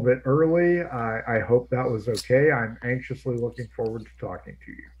a little bit early. I hope that was okay. I'm anxiously looking forward to talking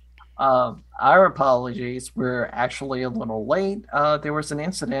to you. Our apologies. We're actually a little late. There was an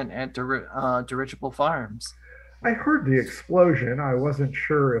incident at Dirigible Farms. I heard the explosion. I wasn't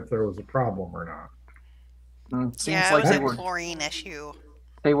sure if there was a problem or not. Seems Yeah, it like was a chlorine issue.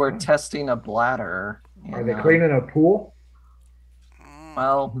 they were testing a bladder. Are they cleaning a pool?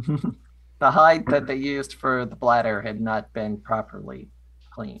 Well, the hide that they used for the bladder had not been properly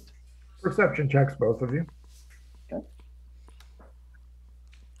cleaned. Perception checks, both of you. Okay.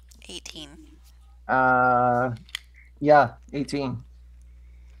 18. Yeah, 18.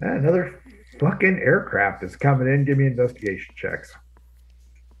 Another fucking aircraft is coming in. Give me investigation checks.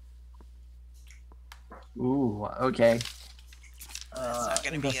 Ooh, okay. That's not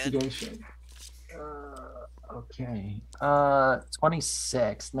gonna be good. Investigation. Okay.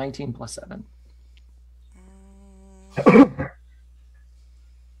 26. 19 plus 7.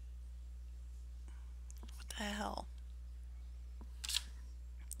 What the hell?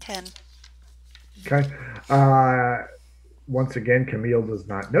 10. Okay. Once again, Camille does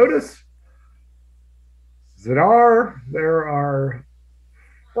not notice. Zadar, there are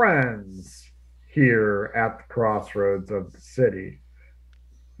friends here at the crossroads of the city.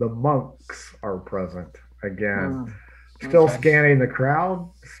 The monks are present again. Still Okay. scanning the crowd,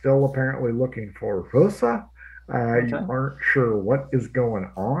 still apparently looking for Rosa. You aren't sure what is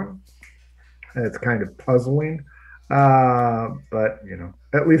going on. It's kind of puzzling. But,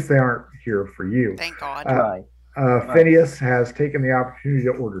 at least they aren't here for you. Thank God. Right. Phineas has taken the opportunity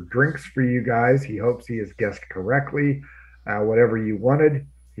to order drinks for you guys. He hopes he has guessed correctly. Whatever you wanted,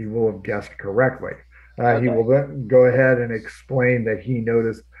 he will have guessed correctly. He will then go ahead and explain that he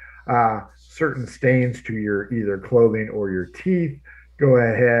noticed certain stains to your either clothing or your teeth. Go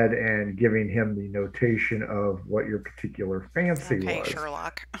ahead and giving him the notation of what your particular fancy was.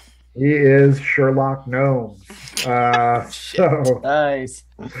 Sherlock. He is Sherlock Gnomes. So Nice.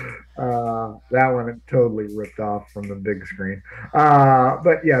 that one totally ripped off from the big screen.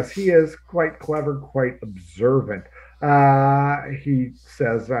 But yes, he is quite clever, quite observant. He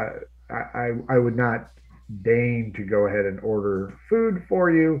says, I would not deign to go ahead and order food for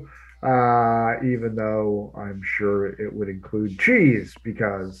you, even though I'm sure it would include cheese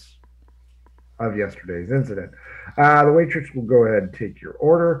because of yesterday's incident. The waitress will go ahead and take your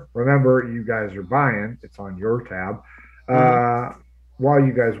order. Remember, you guys are buying, it's on your tab. While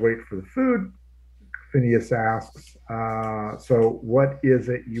you guys wait for the food, Phineas asks, so what is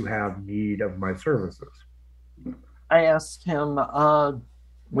it you have need of my services? I asked him,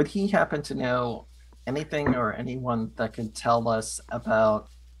 would he happen to know anything or anyone that could tell us about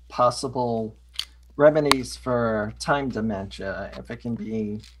possible remedies for time dementia, if it can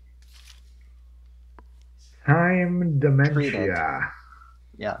be Time dementia. treated?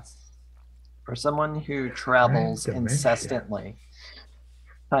 Yes. For someone who travels incessantly.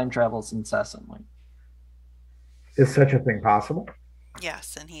 Time travels incessantly. Is such a thing possible?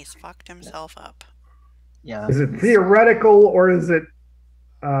 Yes, and he's fucked himself up. Yeah. Is it theoretical or is it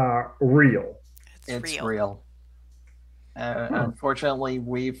real? It's real. Unfortunately,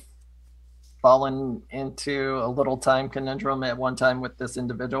 we've fallen into a little time conundrum at one time with this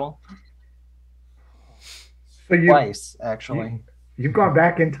individual. So twice, actually. You've gone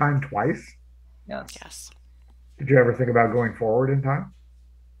back in time twice? Yes. Yes. Did you ever think about going forward in time?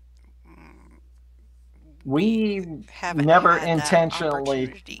 We Haven't never had that intentionally.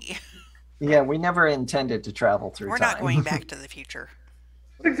 opportunity. Yeah, we never intended to travel through We're time. not going back to the future.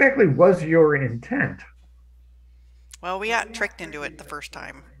 What exactly was your intent? Well, we got tricked into it the first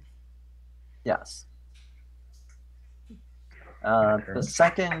time. Yes. The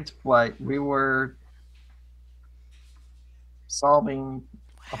second, we were solving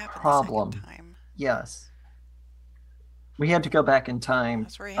What a happened the problem. second time? Yes. We had to go back in time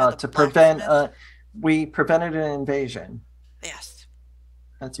That's where he had the to prevent. blacksmith? We prevented an invasion. Yes.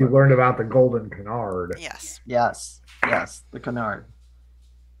 That's You what we learned do. about the golden canard. Yes. Yes, yes, the canard.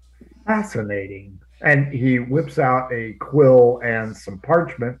 Fascinating. And he whips out a quill and some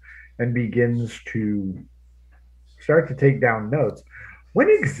parchment and begins to start to take down notes. When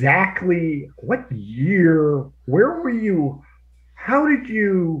exactly, what year, where were you? How did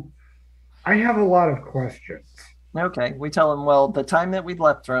you? I have a lot of questions. Okay, we tell him, well, the time that we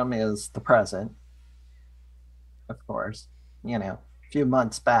left from is the present, of course, a few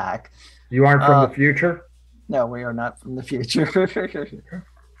months back. You aren't from the Uh, future? no, we are not from the future. You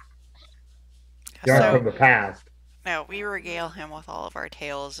aren't So, from the past. no, we regale him with all of our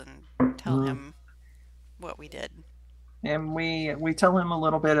tales and tell Mhm. him what we did. And we tell him a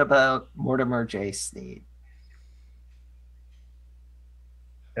little bit about Mortimer J. Sneed.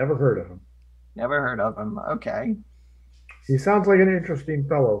 Never heard of him. Never heard of him. Okay. He sounds like an interesting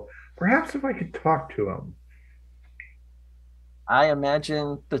fellow. Perhaps if I could talk to him. I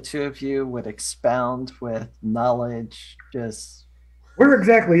imagine the two of you would expound with knowledge, just Where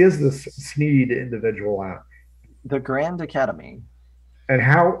exactly is this Sneed individual at? the Grand Academy. And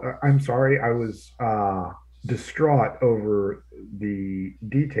how, I'm sorry, I was distraught over the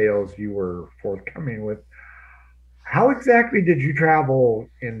details you were forthcoming with. How exactly did you travel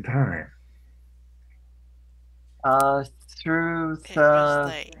in time? Uh, through It was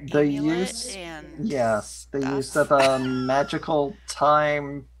the the the amulet use, and yes, the use of stuff. a magical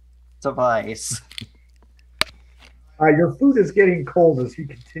time device. Your food is getting cold as he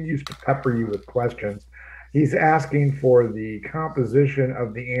continues to pepper you with questions. He's asking for the composition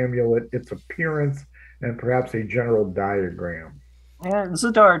of the amulet, its appearance, and perhaps a general diagram. And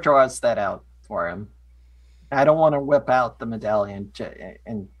Zadar draws that out for him. I don't want to whip out the medallion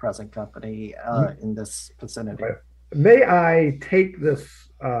in present company in this vicinity. May I take this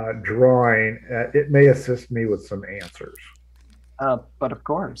drawing? It may assist me with some answers. But of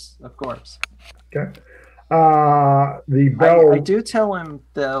course, of course. Okay. The I bell. do tell him,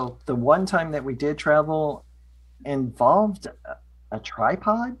 though, the one time that we did travel involved a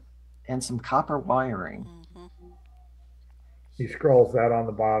tripod and some copper wiring. Mm-hmm. He scrawls that on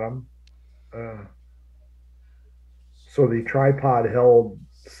the bottom. Uh, so the tripod held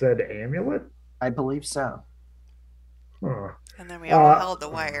said amulet. I believe so. Huh. And then we all Uh, held the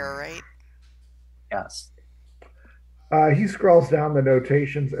wire, right? Yes. he scrolls down the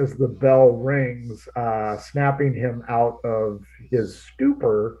notations as the bell rings, snapping him out of his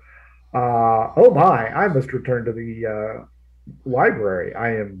stupor. Oh my, I must return to the library.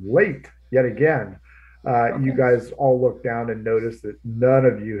 I am late yet again. You Okay. guys all look down and notice that none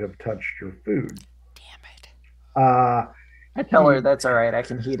of you have touched your food. Damn it. Uh, I tell her he, that's all right. I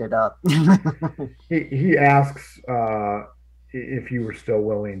can heat it up. he asks if you were still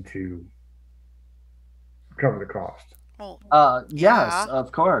willing to cover the cost. Well, Yes, yeah.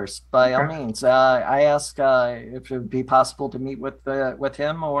 of course, by all Okay. means. I ask if it would be possible to meet with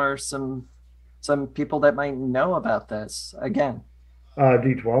him or some people that might know about this. Again,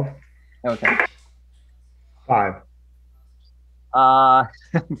 D12, okay. 5. Uh,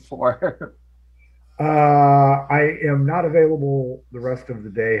 for I am not available the rest of the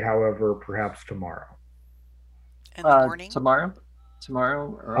day, however, perhaps tomorrow. In the morning?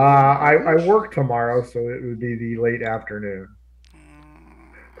 tomorrow I early. work tomorrow, so it would be the late afternoon.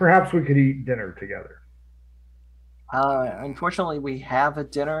 Mm, Perhaps we could eat dinner together. Unfortunately, we have a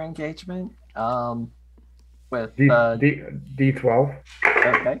dinner engagement. With D, D, D12,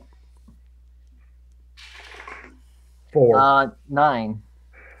 okay. 4. 9.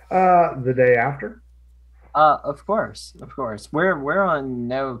 The day after, Of course, of course. We're on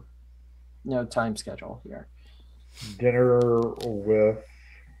no time schedule here. dinner with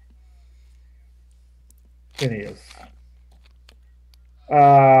Phineas.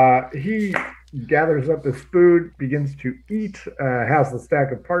 He gathers up his food, begins to eat, has the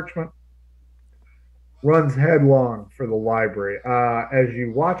stack of parchment, runs headlong for the library. As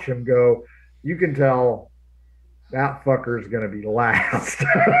you watch him go, you can tell that fucker's going to be last.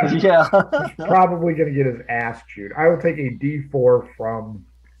 Yeah. Probably going to get his ass chewed. I will take a D4 from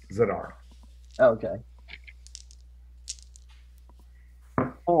Zadar. Okay.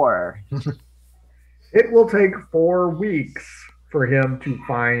 4. It will take 4 weeks for him to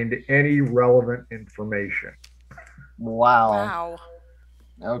find any relevant information. Wow.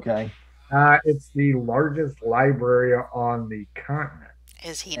 wow. Okay. It's the largest library on the continent.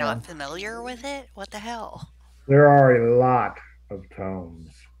 Is he Yeah. not familiar with it? What the hell? There are a lot of tomes.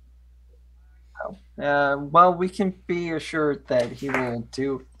 Well, we can be assured that he will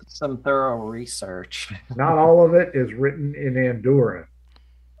do some thorough research. Not all of it is written in Andorran.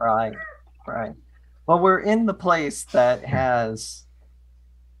 Right. Right. Well, we're in the place that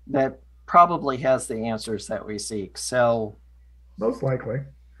probably has the answers that we seek. So Most likely.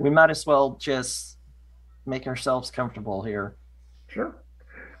 we might as well just make ourselves comfortable here. Sure.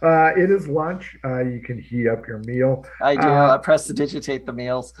 It is lunch. You can heat up your meal. I do. I Uh, press to digitate the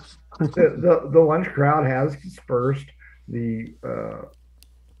meals. the lunch crowd has dispersed. The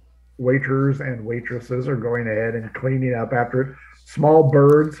waiters and waitresses are going ahead and cleaning up after it. Small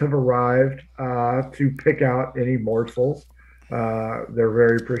birds have arrived to pick out any morsels. They're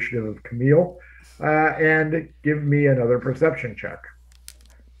very appreciative of Camille. And give me another perception check.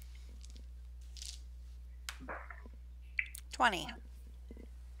 20.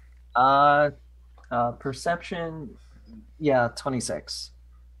 Uh, Perception, yeah, 26.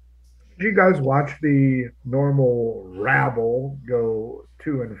 You guys watch the normal rabble go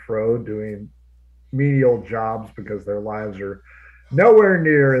to and fro doing menial jobs because their lives are nowhere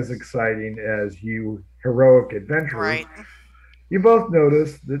near as exciting as you heroic adventurers. Right. You both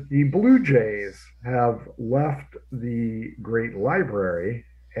notice that the Blue Jays have left the Great Library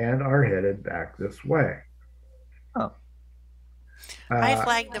and are headed back this way. Oh, I Uh,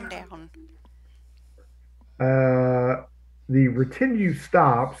 flagged them down. the retinue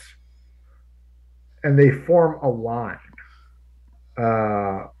stops and they form a line.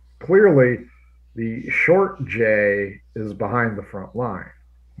 Clearly, the short J is behind the front line,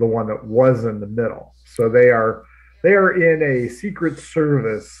 the one that was in the middle. So they are in a Secret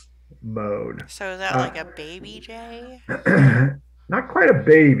Service mode. So is that Uh, like a baby Jay? Not quite a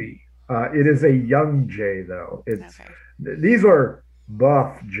baby. It is a young Jay though. It's Okay. these are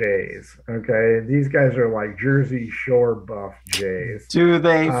buff Jays. Okay, these guys are like Jersey Shore buff Jays. do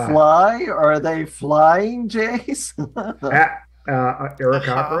they Uh, fly? Are they flying jays? at, Eric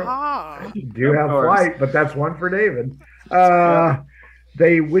Cochran Aha. do Of have course. flight, but that's one for David. Yep.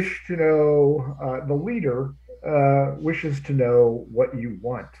 They wish to know. The leader wishes to know what you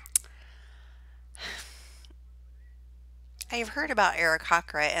want. I've heard about Eric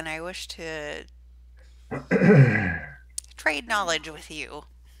Cockrat and I wish to trade knowledge with you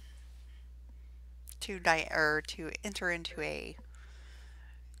or to enter into a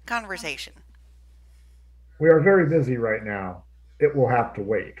conversation. We are very busy right now. It will have to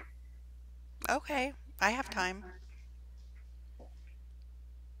wait. Okay, I have time.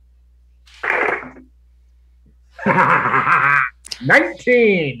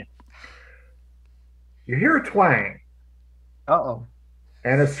 19. You hear a twang Uh-oh.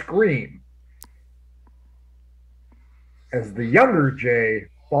 and a scream as the younger Jay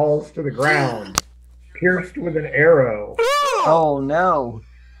falls to the ground, pierced with an arrow. Oh, no.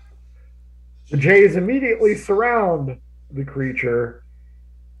 The Jays immediately surround the creature,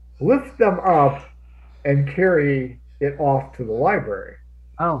 lift them up, and carry it off to the library.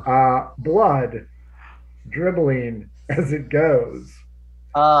 Oh. Blood dribbling as it goes.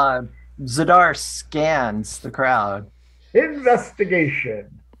 Zadar scans the crowd.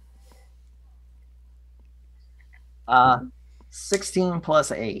 Investigation. 16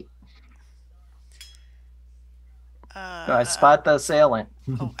 plus 8. So I Uh, spot the assailant.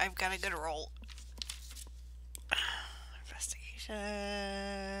 oh, I've got a good roll.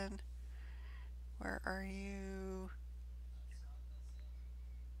 Investigation. Where are you?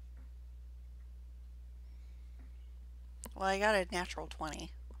 Well, I got a natural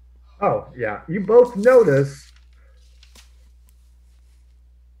 20. Oh, yeah. You both notice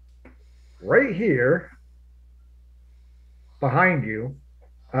right here behind you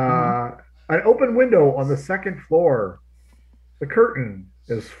an open window on the second floor. The curtain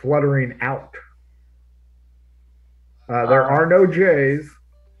is fluttering out. There are no Jays.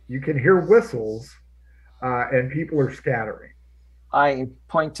 You can hear whistles, and people are scattering. I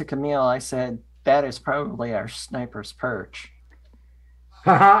point to Camille. I said, that is probably our sniper's perch.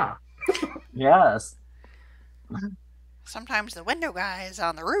 Ha ha! Yes. Sometimes the window guy is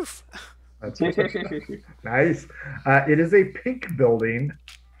on the roof. Nice. It is a pink building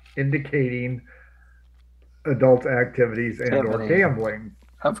indicating adult activities and or gambling.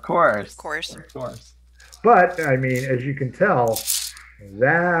 Of course. Of course. Of course. But, I mean, as you can tell,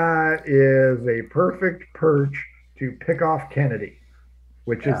 that is a perfect perch to pick off Kennedy,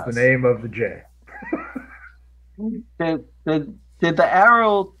 which is the name of the J. Did the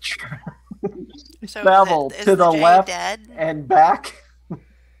arrow So travel is to the Jay left dead? and back?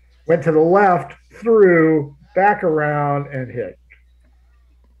 Went to the left, through, back around, and hit.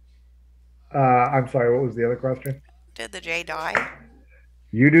 I'm sorry, what was the other question? Did the Jay die?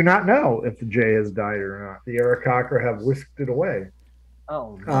 You do not know if the J has died or not. The Arakakra have whisked it away.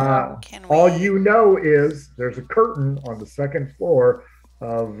 Oh, no. Can we? All you know is there's a curtain on the second floor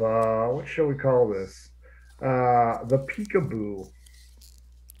of what shall we call this? The peekaboo.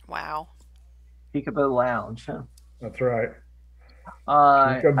 Wow. Peekaboo Lounge. Huh? That's right.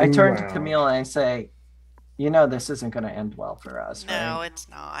 I Peekaboo turn to Camille Lounge. and I say, you know, this isn't going to end well for us, right? No, it's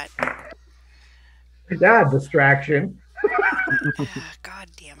not. Yeah, distraction. God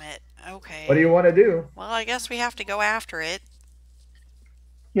damn it. What do Okay. you want to do? Well, I guess we have to go after it.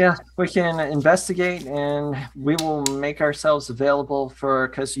 Yeah, we can investigate and we will make ourselves available for,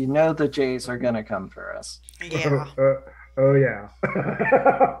 because you know the Jays are going to come for us. Yeah. Oh yeah.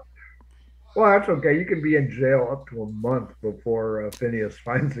 Well, that's okay. You can be in jail up to a month before Phineas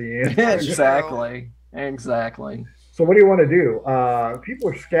finds the That's answer. true. Exactly. Exactly. So, what do you want to do? People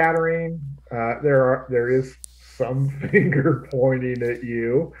are scattering. There is some finger pointing at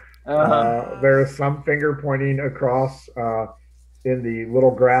you. Uh-huh. There is some finger pointing across in the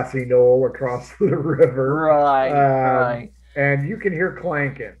little grassy knoll across the river, Right, right. and you can hear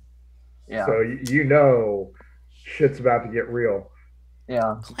clanking. Yeah, So you know shit's about to get real.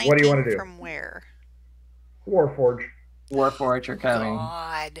 yeah. What do you Clanking want to do? from where? Warforge. Warforged are coming.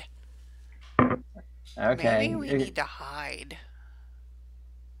 God. Maybe we Okay. need to hide.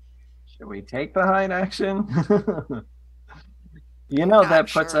 Should we take the hide action? Not that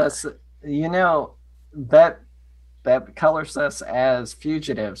puts sure. us, you know, that that colors us as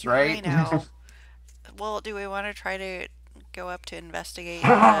fugitives, I right? know. Well, do we want to try to go up to investigate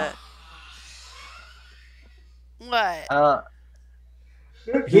the. What? uh,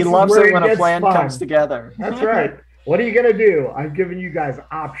 he This is loves where it it when a gets plan comes fun. together. That's right. What are you going to do? I've given you guys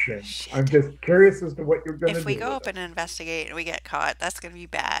options. I'm Shit. just curious as to what you're going to If we do go with up it. and investigate and we get caught, that's going to be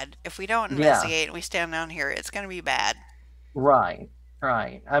bad. If we don't Yeah, investigate and we stand down here, it's going to be bad. right,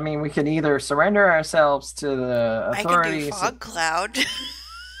 right. I mean, we can either surrender ourselves to the I can do authorities. fog cloud.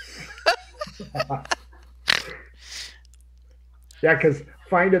 Yeah, because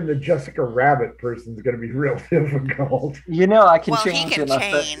finding the Jessica Rabbit person is going to be real difficult. I can Well, he can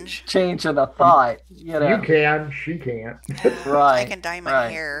change. change in a thought. You can, she can't. I Right, can dye my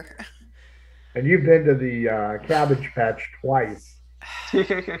right. hair. And you've been to the Cabbage Patch twice.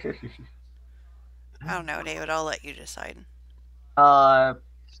 I don't know, David. I'll let you decide. uh,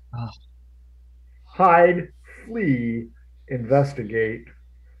 Hide, flee, investigate,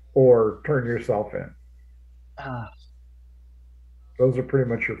 or turn yourself in. uh, Those are pretty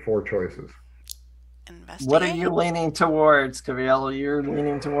much your four choices. what are you Investigate? leaning towards, Caviello? You're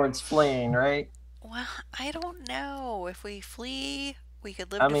leaning towards fleeing, right? Well, I don't know. If we flee, we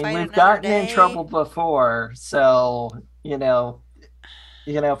could live I to mean, fight we've another gotten in day. trouble before, so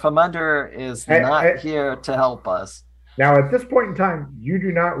Famunder is not here to help us. Now, at this point in time, you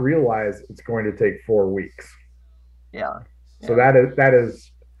do not realize it's going to take 4 weeks. Yeah, So yeah. that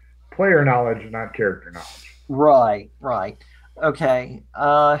is player knowledge, not character knowledge. Right, right. Okay.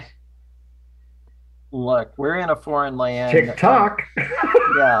 Look, we're in a foreign land. TikTok.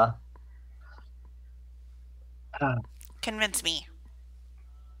 Yeah. Uh, Convince me.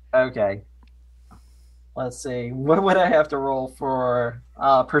 okay. Let's see. What would I have to roll for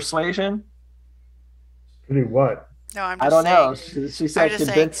persuasion? To do what? No, I'm I just don't know. saying. She I'm said just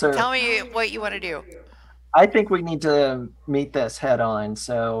saying. convince her. Tell me what you want to do. I think we need to meet this head on.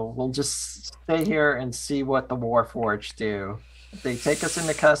 So we'll just stay here and see what the Warforged do. If they take us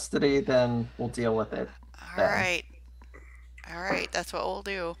into custody, then we'll deal with it All then. right. All right. That's what we'll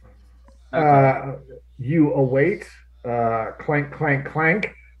do. Okay. You await. Clank, clank, clank.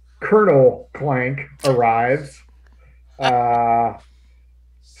 Colonel Clank arrives. Uh,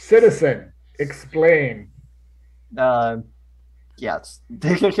 Citizen, explain. Uh, yes.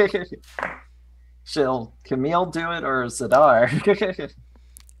 Shall Camille do it or Zadar?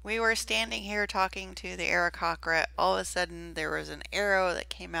 We were standing here talking to the Aarakocra. All of a sudden, there was an arrow that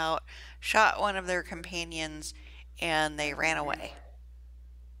came out, shot one of their companions, and they ran away.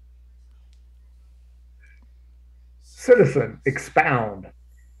 Citizen, expound.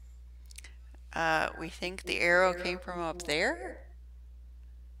 We think the arrow came from up there?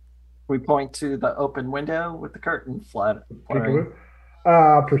 We point to the open window with the curtain fluttering.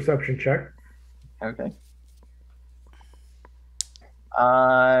 Peekaboo. Perception check. Okay.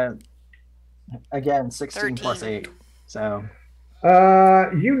 Uh, again, 16 plus 13. 8. So,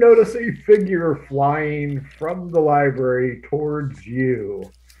 You notice a figure flying from the library towards you.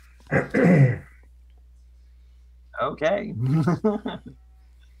 okay.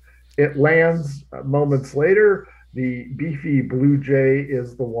 It lands moments later. The beefy blue jay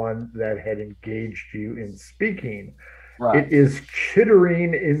is the one that had engaged you in speaking. Right. It is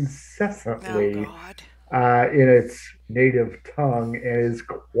chittering Oh, incessantly God. in its native tongue and is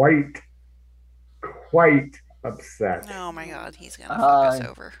quite upset. Oh my god, he's gonna fuck us Uh,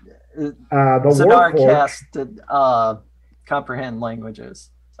 over. The Zadar Warforged, casted comprehend languages.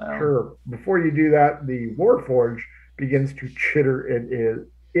 So sure. Before you do that, the Warforged begins to chitter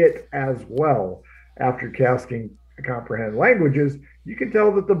it as well. After casting comprehend languages, you can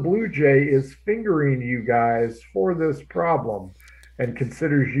tell that the Blue Jay is fingering you guys for this problem and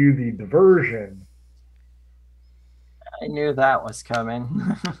considers you the diversion. I knew that was coming.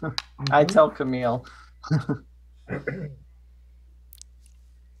 I Mhm. tell Camille.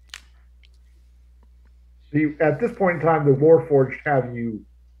 At this point in time, the Warforged have you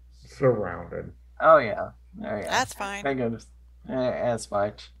surrounded. Oh yeah. Oh yeah. That's fine. I goodness. As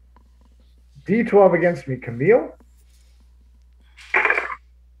much. D12 against me, Camille.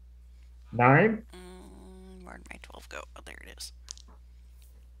 9. Where'd my 12 go? Oh, there it is.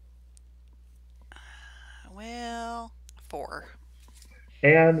 Well, 4.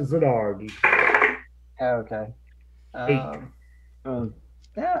 And Zadarg. Okay. 8.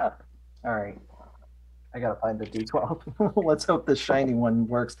 Yeah. All right. I gotta find the D12. Let's hope the shiny one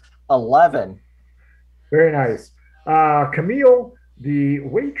works. 11. Very nice. Camille, the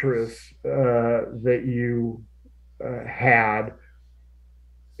waitress that you had,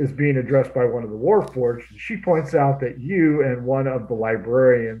 is being addressed by one of the Warforged. She points out that you and one of the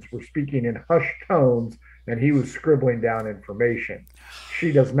librarians were speaking in hushed tones, and he was scribbling down information.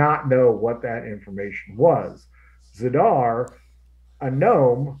 She does not know what that information was. Zadar, a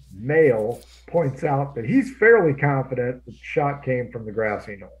gnome, male, points out that he's fairly confident that the shot came from the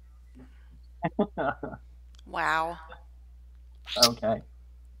grassy knoll. Wow. Okay.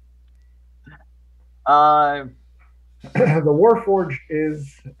 Uh, The Warforged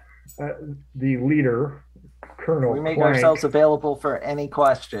is the leader, Colonel we make Clank. ourselves available for any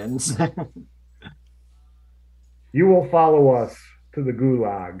questions. You will follow us to the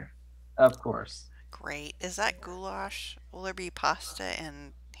gulag. Of course. Great. Is that goulash? Will there be pasta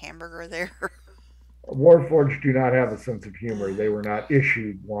and hamburger there? Warforged do not have a sense of humor. They were not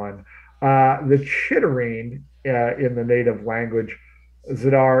issued one. The chittering in the native language,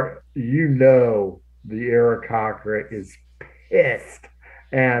 Zadar, you know the Aarakocra is pissed.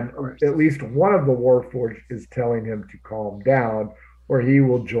 And at least one of the Warforged is telling him to calm down, or he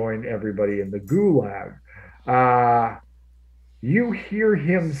will join everybody in the gulag. You hear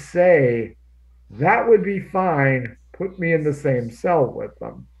him say, "That would be fine. Put me in the same cell with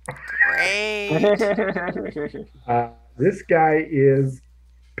them." Great. This guy is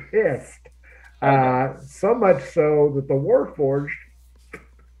pissed. So much so that the Warforged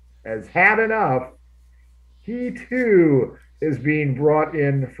has had enough. He too is being brought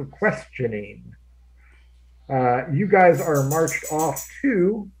in for questioning. You guys are marched off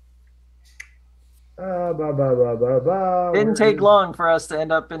to. Didn't take long for us to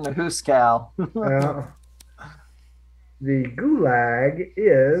end up in the Hooskow. The gulag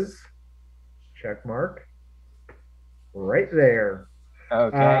is check mark right there.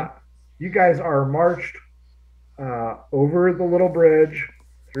 Okay. You guys are marched over the little bridge,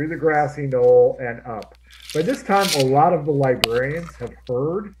 through the grassy knoll, and up. By this time, a lot of the librarians have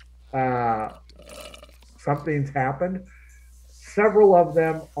heard something's happened. Several of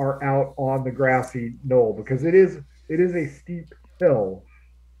them are out on the grassy knoll because it is a steep hill.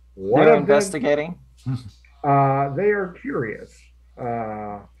 They're investigating. They are curious.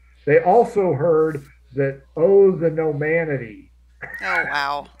 They also heard that the Gnomanity. Oh,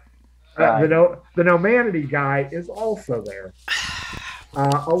 wow. The Gnomanity guy is also there,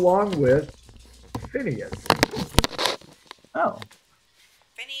 along with Phineas. Oh.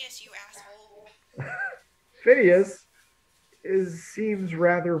 Phineas, you asshole. Phineas seems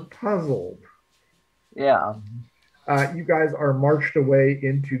rather puzzled. Yeah. You guys are marched away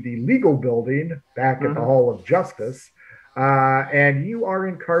into the legal building back at the Hall of Justice, and you are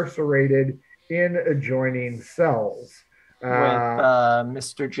incarcerated in adjoining cells. With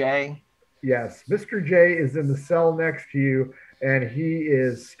Mr. J. Yes, Mr. J is in the cell next to you, and he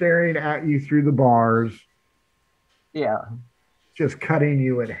is staring at you through the bars. Yeah. Just cutting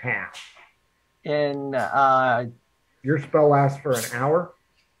you in half. And your spell lasts for an hour?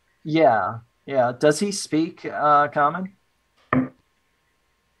 Yeah. Yeah. Does he speak common? He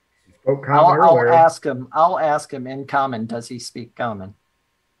spoke common earlier. I'll ask him in common. Does he speak common?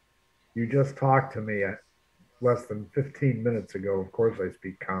 You just talked to me less than 15 minutes ago. Of course I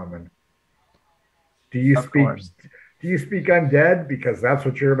speak common. Do you speak undead? Because that's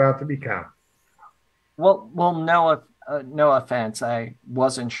what you're about to become. Well, no offense. I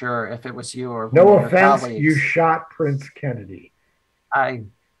wasn't sure if it was you or no offense. You shot Prince Kennedy.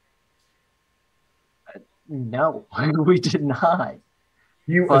 No, we did not.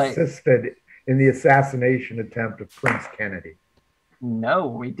 You assisted in the assassination attempt of Prince Kennedy? No,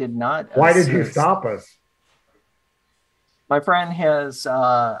 we did not Why did you assist. stop us? My friend has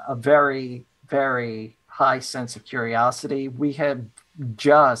a very, very high sense of curiosity. We had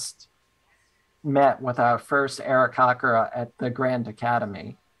just met with our first Aarakocra at the Grand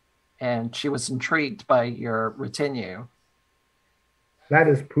Academy, and she was intrigued by your retinue. That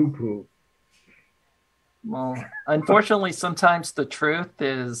is poo poo. Well, unfortunately, sometimes the truth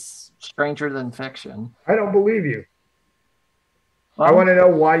is stranger than fiction. I don't believe you. I Well, want to know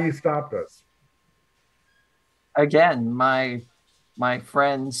why you stopped us. again, my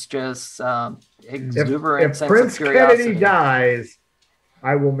friends just exuberant If sense Prince of curiosity. Kennedy dies,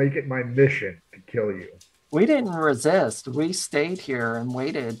 I will make it my mission to kill you. We didn't resist. We stayed here and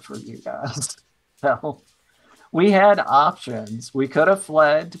waited for you guys. So we had options. We could have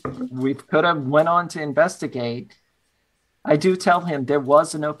fled. We could have went on to investigate. I do tell him there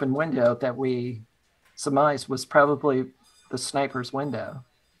was an open window that we surmised was probably the sniper's window.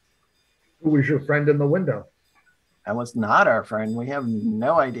 Who was your friend in the window? That was not our friend. We have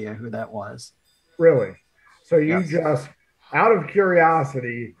no idea who that was. Really? So you Yes. just, out of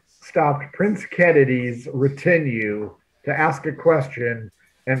curiosity, stopped Prince Kennedy's retinue to ask a question,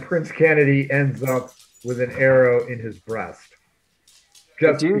 and Prince Kennedy ends up with an arrow in his breast.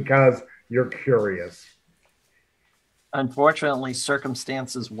 Just because you're curious. Unfortunately,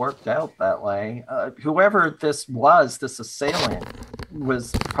 circumstances worked out that way. Whoever this was, this assailant,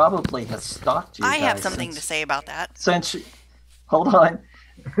 was probably has stalked you. I have guys something to say about that. Hold on.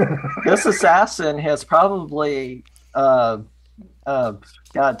 This assassin has probably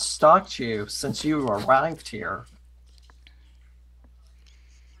stalked you since you arrived here.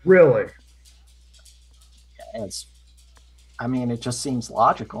 Really? It just seems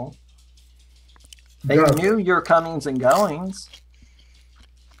logical. They knew your comings and goings.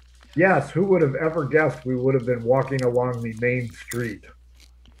 Yes, who would have ever guessed we would have been walking along the main street?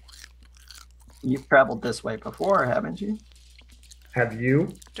 You've traveled this way before, haven't you? Have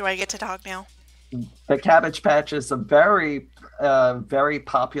you? Do I get to talk now? The Cabbage Patch is a very, very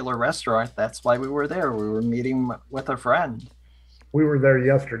popular restaurant. That's why we were there. We were meeting with a friend. We were there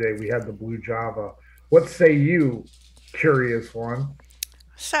yesterday. We had the Blue Java. What say you, curious one?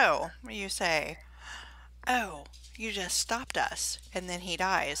 So, you say, oh, you just stopped us, and then he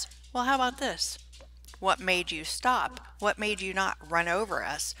dies. Well, how about this? What made you stop? What made you not run over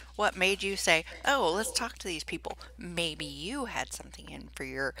us? What made you say, oh, let's talk to these people? Maybe you had something in for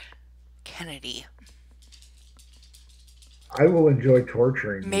your Kennedy. I will enjoy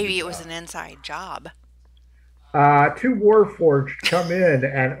torturing you. Maybe it was an inside job. Two Warforged come in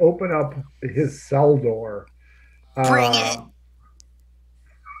and open up his cell door. Bring it!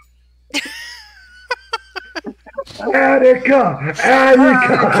 Attica!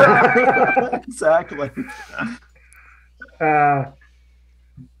 Exactly.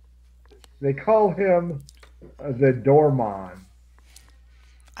 They call him the Dormon.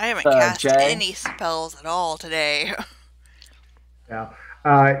 I haven't cast Jay? any spells at all today. Yeah.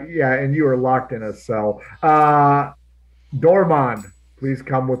 And you are locked in a cell. Dormon, please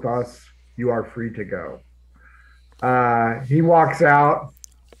come with us. You are free to go. He walks out.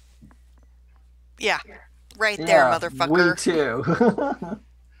 Yeah, right there, motherfucker. We too.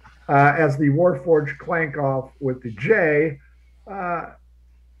 As the Warforged clank off with the J,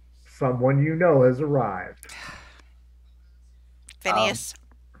 someone you know has arrived. Phineas?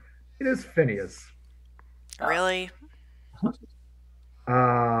 It is Phineas. Really?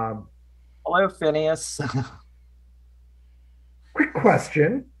 Hello, Phineas. Quick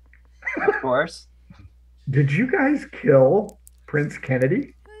question. Of course. Did you guys kill Prince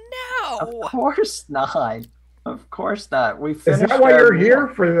Kennedy? No. Of course not. Of course not. We finished. Is that why you're here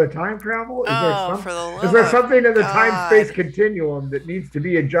for the time travel? Is there something in the time-space continuum that needs to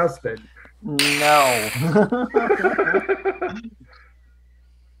be adjusted? No.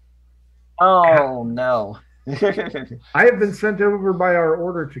 Oh no. I have been sent over by our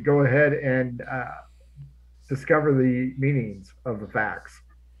order to go ahead and discover the meanings of the facts.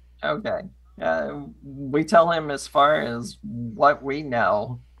 Okay. We tell him as far as what we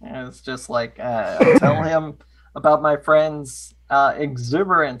know. And it's just like, tell him about my friend's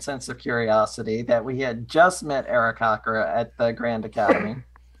exuberant sense of curiosity that we had just met Aarakocra at the Grand Academy.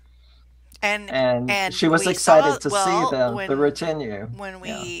 And she was excited to see the retinue. When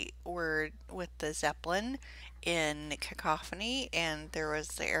we were with the Zeppelin in Cacophony, and there was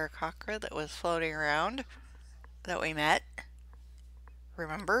the Aarakocra that was floating around that we met.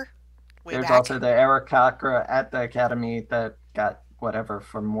 Remember? There's also the Aarakocra at the Academy that got whatever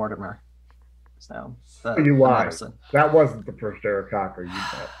from Mortimer. So you lied. That wasn't the first Aarakocra you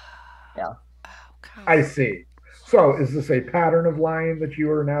met. Yeah. I see. So, is this a pattern of lying that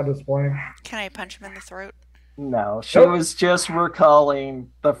you are now displaying? Can I punch him in the throat? No, she Nope. was just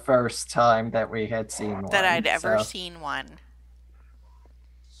recalling the first time that we had seen That one. I'd ever So seen one.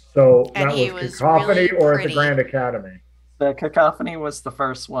 So And that he was was Cacophony really or at the pretty. Grand Academy? the Cacophony was the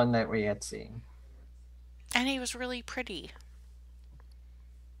first one that we had seen. And he was really pretty.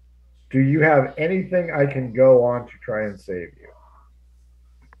 Do you have anything I can go on to try and save you?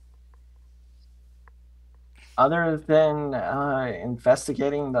 Other than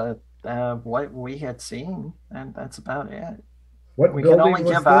investigating the what we had seen, and that's about it. What We can only building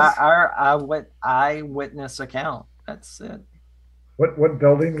was give this? our eyewitness account. That's it. What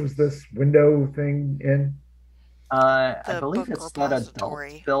building was this window thing in? I The believe book it's that adult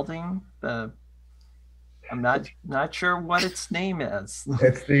repository. building. I'm not sure what its name is.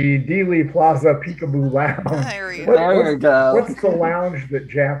 It's the Dealey Plaza Peekaboo Lounge. There you What, go. There you go. what's the lounge that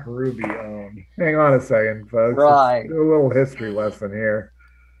Jack Ruby owned? Hang on a second, folks. Right. Let's do a little history lesson here.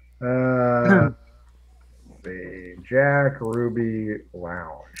 Let's see. Jack Ruby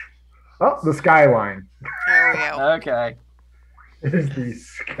Lounge. Oh, the Skyline. There we go. Okay. It is the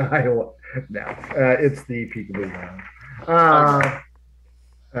Skyline. No, it's the Peekaboo Lounge.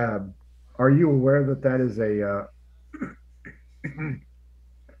 Are you aware that that is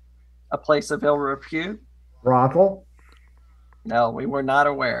A place of ill repute? brothel? No, we were not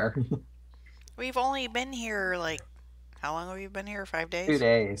aware. We've only been here, like, how long have we been here? 5 days? 2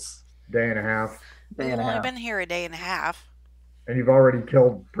 days. Day and a half. Day We've and a only half. been here a day and a half. And you've already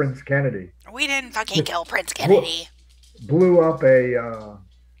killed Prince Kennedy. We didn't fucking kill Prince Kennedy. Blew up a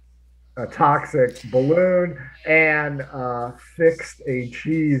toxic balloon and fixed a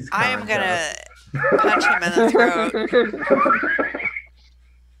cheese I am gonna contest. punch him in the throat.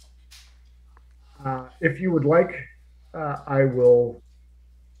 If you would like, I will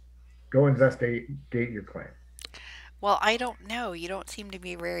go investigate your claim. Well, I don't know. You don't seem to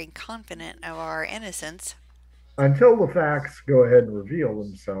be very confident of our innocence. Until the facts go ahead and reveal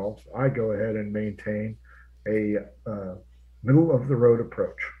themselves, I go ahead and maintain a middle of the road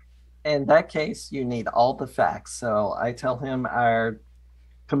approach. In that case, you need all the facts. So I tell him our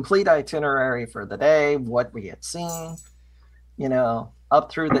complete itinerary for the day, what we had seen,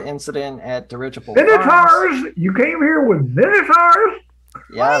 up through the incident at Dirigible Farms. Minotaurs! You came here with Minotaurs?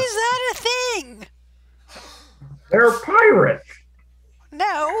 Why Yes. is that a thing? They're pirates.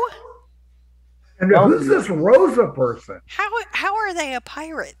 No. And Well, who's this Rosa person? How are they a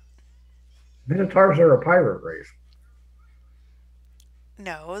pirate? Minotaurs are a pirate race.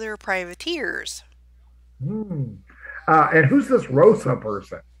 No, they're privateers. Hmm. And who's this Rosa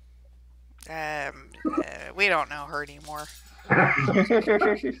person? We don't know her anymore. A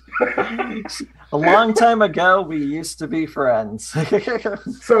long time ago, we used to be friends.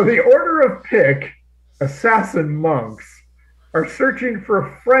 So the Order of Pick, assassin monks, are searching for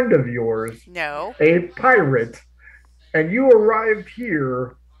a friend of yours, No. a pirate, and you arrived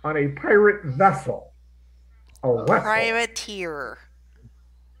here on a pirate vessel. A vessel. Privateer.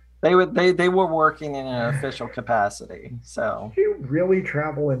 They were working in an official capacity. So Do you really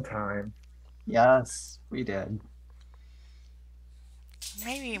travel in time? yes, we did.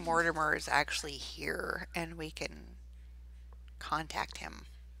 Maybe Mortimer is actually here and we can contact him.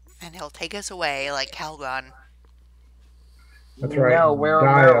 And he'll take us away like Calgon. That's right. No, we're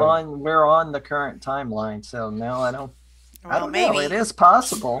Dia. we're on the current timeline. So no, I don't Well, know. maybe. It is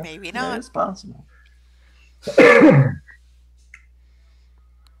possible. Maybe It not. is possible.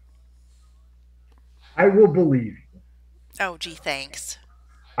 I will believe you. Oh, gee, thanks.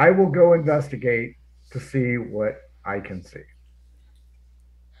 I will go investigate to see what I can see.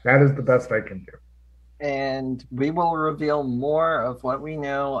 That is the best I can do. And we will reveal more of what we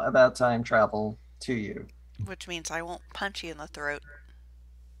know about time travel to you. Which means I won't punch you in the throat.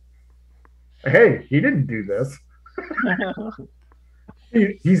 Hey, he didn't do this.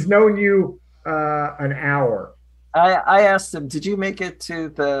 He's known you an hour. I asked him, "Did you make it to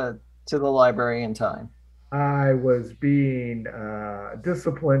the library in time?" I was being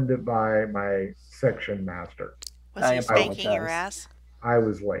disciplined by my section master. Was I he spanking apologize. your ass? I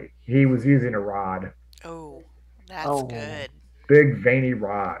was late. He was using a rod, Oh, that's Oh. good. big veiny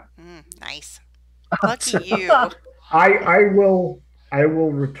rod. Nice. Lucky you. I will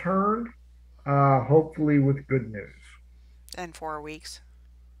return, hopefully with good news. In 4 weeks.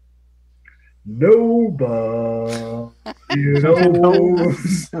 Nobody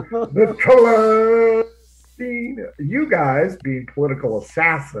knows the color. You guys, being political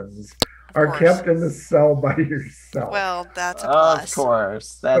assassins, are course. kept in the cell by yourself. Well, that's a Of plus.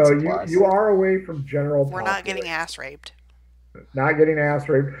 course, that's so a plus. you are away from general We're not populace. getting ass raped. Not getting ass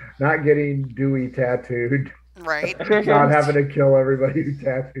raped, not getting Dewey tattooed, Right. not having to kill everybody who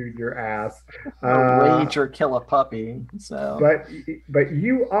tattooed your ass. Or Uh, rage or kill a puppy. So but but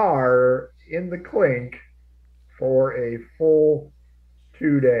you are in the clink for a full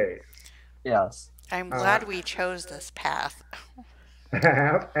 2 days. yes, I'm Uh, glad we chose this path. it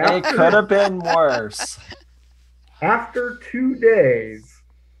could after have been worse. after 2 days,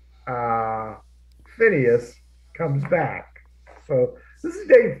 uh, Phineas comes back. So this is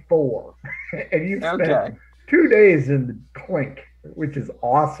day 4, and you've spent Okay, 2 days in the clink, which is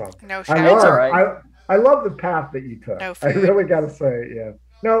awesome. No I it's all shower, love right. I love the path that you took. no I food. really got to say, yeah.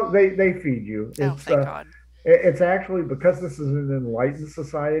 No, they feed you. Oh, thank God. It's actually because this is an enlightened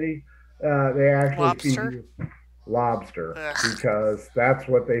society. They actually feed Lobster? you lobster Ugh. because that's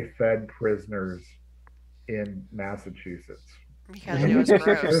what they fed prisoners in Massachusetts. Because it was It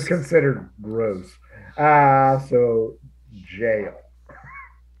was gross. considered gross. So jail.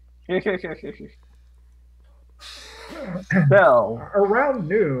 So, Around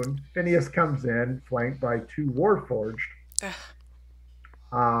noon, Phineas comes in, flanked by two Warforged, Ugh.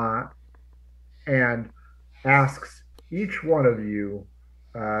 uh, and asks each one of you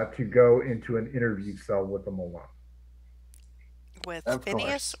to go into an interview cell with them alone. With of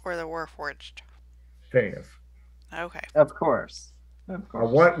Phineas course, or the Warforged? Phineas. Okay. of course, of course.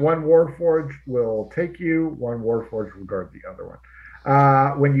 One Warforged will take you, one Warforged will guard the other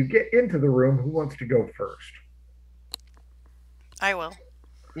one. When you get into the room, who wants to go first? I will.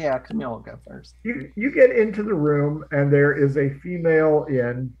 Yeah, Camille will go first. You get into the room, and there is a female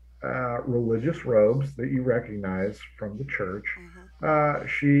in religious robes that you recognize from the church. Hmm.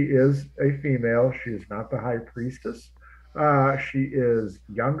 She is a female. She is not the high priestess. She is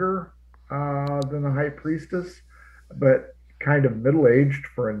younger than the high priestess, but kind of middle aged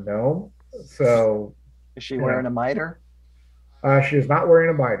for a gnome. So, Is she you wearing know, a mitre? she is not wearing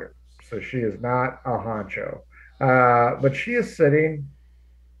a mitre. So she is not a honcho. But she is sitting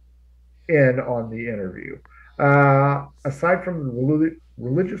in on the interview. Aside from the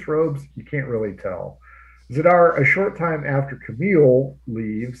religious robes, you can't really tell. Zadar, a short time after Camille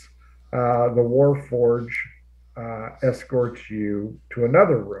leaves, the Warforge escorts you to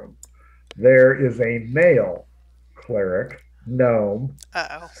another room. There is a male cleric, gnome,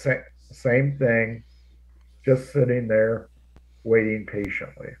 Uh-oh. sa- same thing, just sitting there waiting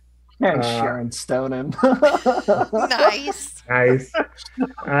patiently. And Uh, Sharon Stone him. Nice. nice.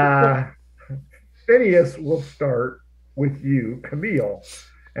 Uh, Phineas will start with you, Camille,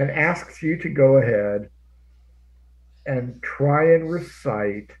 and asks you to go ahead and try and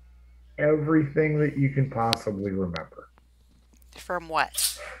recite everything that you can possibly remember From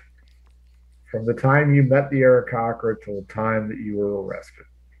what? from the time you met the Aarakocra till the time that you were arrested.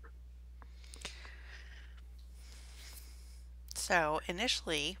 So,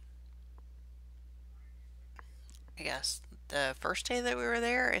 initially, I guess the first day that we were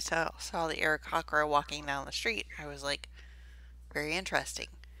there, I saw the Aarakocra walking down the street. I was like, very interesting.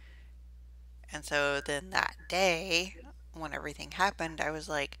 And so then that day, when everything happened, I was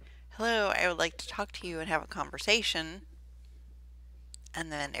like, hello, I would like to talk to you and have a conversation.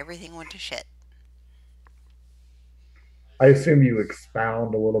 And then everything went to shit. I assume you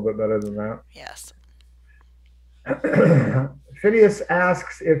expound a little bit better than Yes. that. Phineas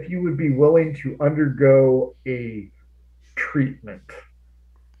asks if you would be willing to undergo a treatment.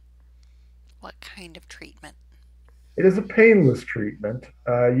 What kind of treatment? It is a painless treatment.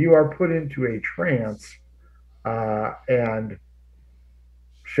 You are put into a trance, and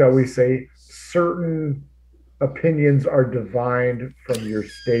shall we say, certain opinions are divined from your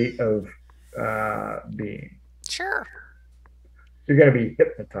state of being. Sure, You're going to be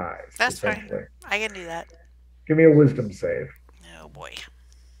hypnotized, that's fine. essentially. I can do that. Give me a wisdom save. Oh boy.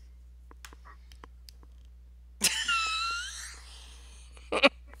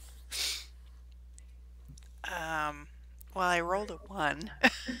 Um, well, I rolled a one.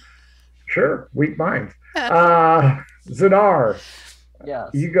 Sure, weak minds. Zadar, Yes.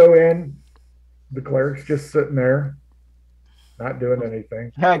 you go in, the cleric's just sitting there, not doing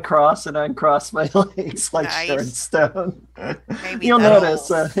anything. I cross and uncross my legs like Sharon Nice. Stone. Maybe You'll that'll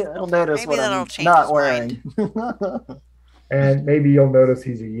notice. You'll notice maybe what that'll I'm change not his mind. wearing. And maybe you'll notice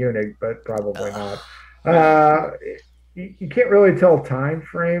he's a eunuch, but probably Ugh. not. Uh, you can't really tell time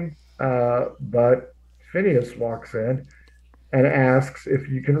frame, but Phineas walks in and asks if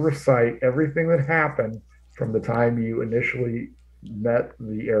you can recite everything that happened from the time you initially met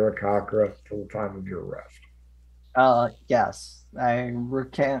the Aarakocra till the time of your arrest. Yes. I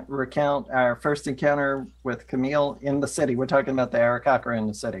recount our first encounter with Camille in the city. We're talking about the Aarakocra in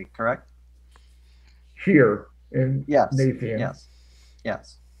the city, correct? Here, in Yes, Nathan. yes,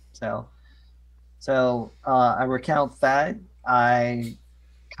 yes. So, I recount that. I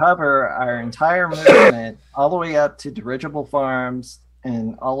cover our entire movement all the way up to dirigible farms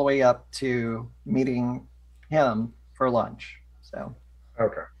and all the way up to meeting him for lunch. So,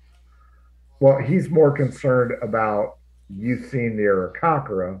 Okay. Well, he's more concerned about you seeing the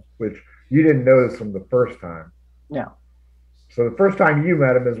Arakakra, which you didn't notice him the first time. yeah, So the first time you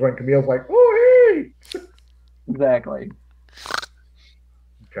met him is when Camille's like, "Oh, hey." exactly.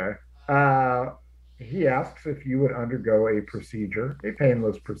 Okay. Uh, he asks if you would undergo a procedure, a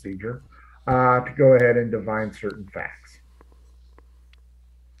painless procedure, to go ahead and divine certain facts.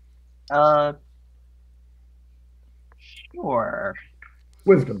 Uh, sure.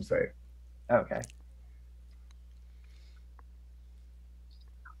 Wisdom save. Okay.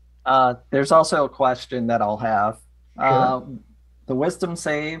 There's also a question that I'll have. Sure. Uh, the wisdom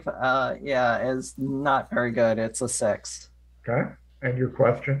save, yeah, is not very good. It's a 6. Okay. And your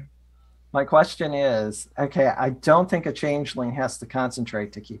question? My question is, okay, I don't think a changeling has to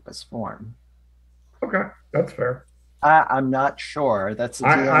concentrate to keep his form. Okay. That's fair. I'm not sure. That's a DM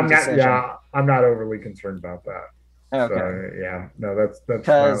I'm not, decision. yeah, I'm not overly concerned about that. Okay. So yeah, no, that's not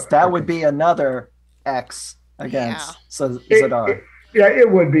Because that a would be concern. another X Yeah. against It, Zadar. yeah, it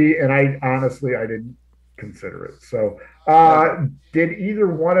would be, and I honestly I didn't consider it. So, Okay. did either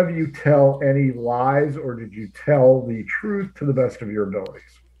one of you tell any lies, or did you tell the truth to the best of your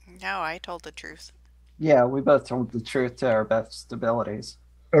abilities? No, I told the truth. Yeah, we both told the truth to our best abilities.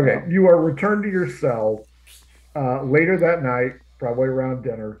 Okay, So, you are returned to your cell later that night, probably around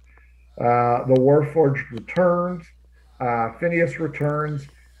dinner. The Warforged returns. Phineas returns,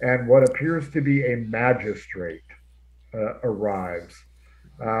 and what appears to be a magistrate arrives.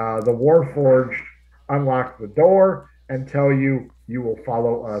 The Warforged unlock the door and tell you you will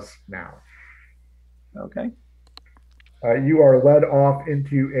follow us now. okay. You are led off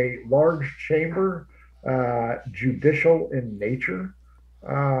into a large chamber, judicial in nature.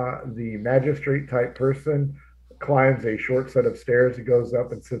 The magistrate type person climbs a short set of stairs. He goes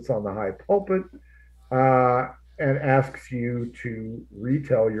up and sits on the high pulpit uh, and asks you to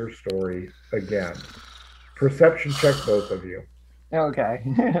retell your story again. Perception check, both of you. Okay.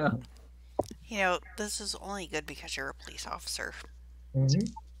 This is only good because you're a police officer.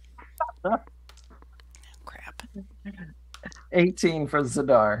 Mm-hmm. Crap. 18 for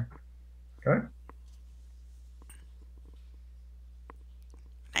Zadar. Okay.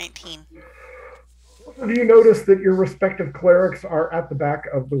 19. Do you notice that your respective clerics are at the back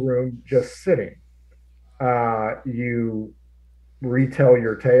of the room just sitting? You retell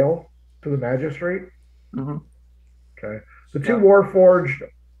your tale to the magistrate. Mm-hmm. Okay. The two Yep. Warforged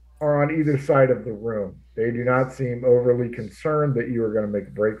are on either side of the room. They do not seem overly concerned that you are going to make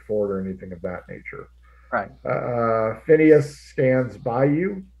a break for it or anything of that nature. Right. Phineas stands by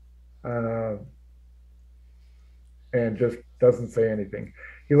you uh, and just doesn't say anything.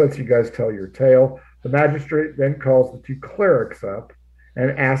 He lets you guys tell your tale. The magistrate then calls the two clerics up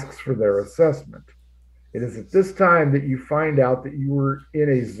and asks for their assessment. It is at this time that you find out that you were in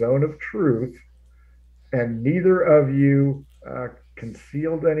a zone of truth and neither of you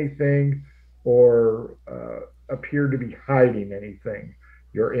concealed anything or appeared to be hiding anything.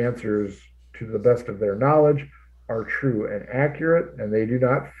 Your answers, to the best of their knowledge, are true and accurate, and they do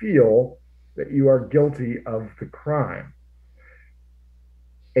not feel that you are guilty of the crime.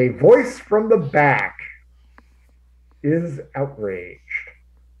 A voice from the back is outraged,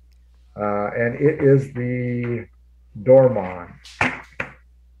 and it is the Dormon,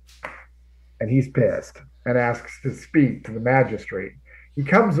 and he's pissed and asks to speak to the magistrate. He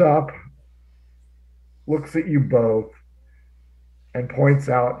comes up, looks at you both, and points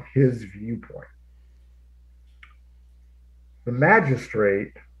out his viewpoint. The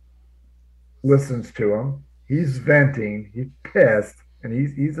magistrate listens to him. He's venting. He's pissed, and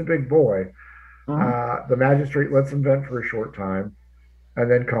he's a big boy. Mm-hmm. The magistrate lets him vent for a short time, and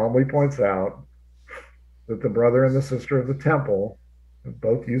then calmly points out that the brother and the sister of the temple have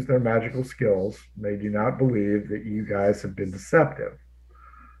both used their magical skills. They do not believe that you guys have been deceptive.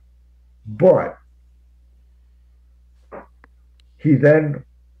 But he then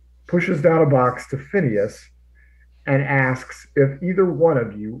pushes down a box to Phineas and asks if either one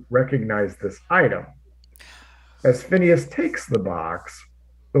of you recognize this item. As Phineas takes the box,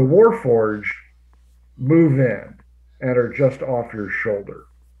 the Warforged move in and are just off your shoulder.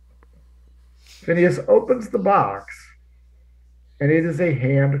 Phineas opens the box, and it is a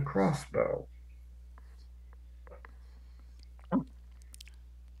hand crossbow.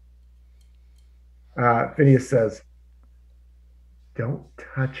 Phineas says, "Don't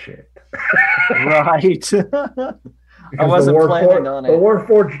touch it." Right. I because wasn't planning on the it.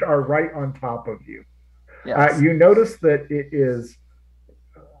 Warforged are right on top of you. Yes. You notice that it is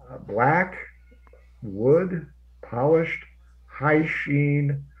black wood, polished, high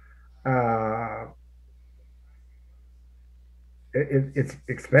sheen. Uh, it's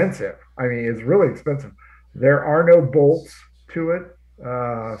expensive. I mean, it's really expensive. There are no bolts to it,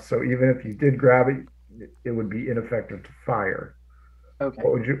 so even if you did grab it, it would be ineffective to fire. Okay.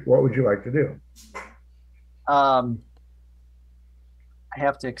 What would you like to do? Um, I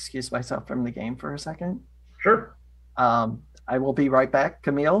have to excuse myself from the game for a second. Sure, I will be right back.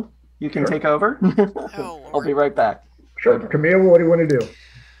 Camille, you can take sure, over. Oh, I'll be Lord. right back. sure. Okay. Camille, what do you want to do?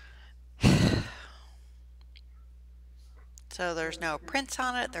 So there's no prints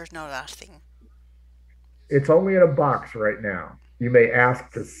on it, there's no nothing. It's only in a box right now. You may ask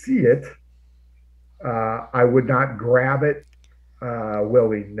to see it. I would not grab it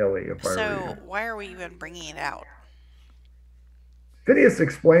willy nilly if I were So you. why are we even bringing it out? Phineas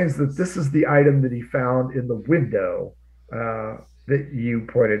explains that this is the item that he found in the window that you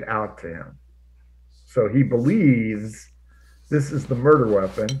pointed out to him. So he believes this is the murder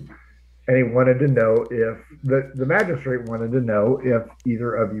weapon, and he wanted to know if the magistrate wanted to know if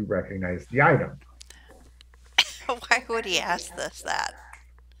either of you recognized the item. Why would he ask us that?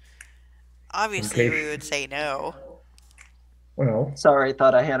 In Obviously, case, we would say no. well, Sorry,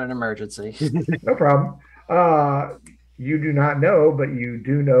 thought I had an emergency. no problem. Uh, you do not know, but you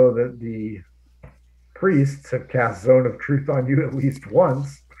do know that the priests have cast Zone of Truth on you at least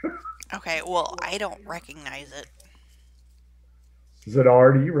once. Okay, well, I don't recognize it.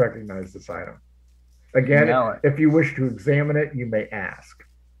 Zadar, do you recognize this item? Again, No. if you wish to examine it, you may ask.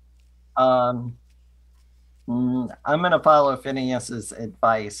 Um, I'm going to follow Phineas's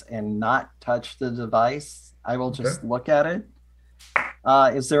advice and not touch the device. I will Okay. just look at it.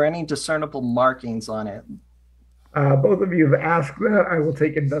 Is there any discernible markings on it? Both of you have asked that. I will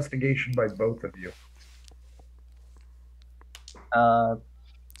take investigation by both of you. Uh,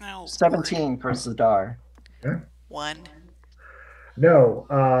 Oh, 17 for Zadar. Okay. One. No,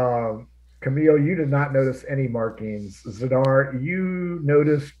 Camille, you did not notice any markings. Zadar, you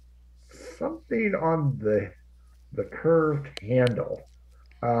noticed something on the curved handle,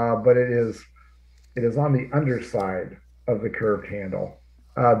 but it is on the underside of the curved handle,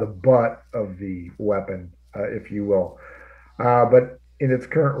 the butt of the weapon, if you will. But in its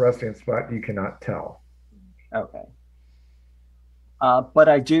current resting spot, you cannot tell. Okay. But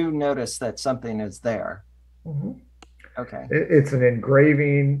I do notice that something is there. Mhm. Okay. It's an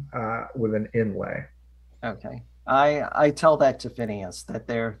engraving with an inlay. Okay. I tell that to Phineas that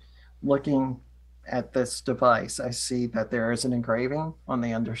they're looking at this device. I see that there is an engraving on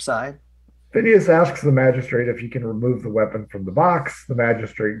the underside. Phineas asks the magistrate if he can remove the weapon from the box. The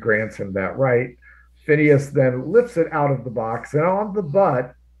magistrate grants him that right. Phineas then lifts it out of the box, and on the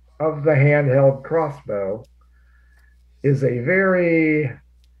butt of the handheld crossbow is a very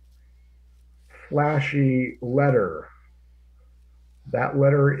flashy letter. That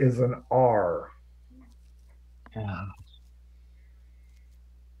letter is an R. Yeah.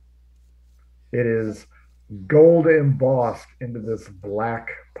 It is gold embossed into this black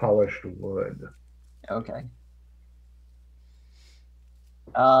polished wood. Okay.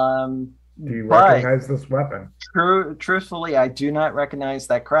 Do you But recognize this weapon? truthfully, I do not recognize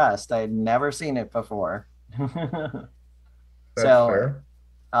that crest. I had never seen it before. That's So, fair.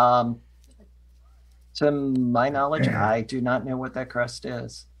 um, to my knowledge, I do not know what that crest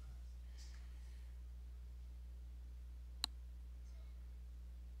is.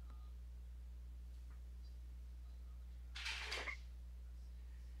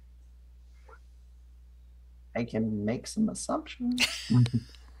 I can make some assumptions.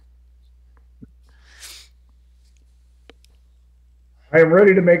 I am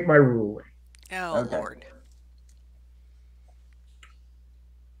ready to make my ruling. Oh, Okay. Lord.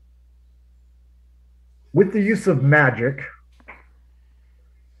 With the use of magic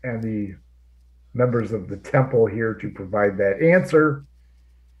and the members of the temple here to provide that answer,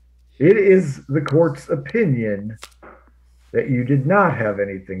 it is the court's opinion that you did not have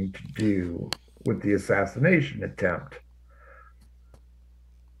anything to do with the assassination attempt.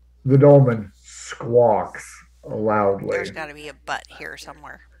 The dolman squawks loudly. There's got to be a butt here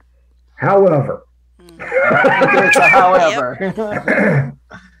somewhere. However, There's a however.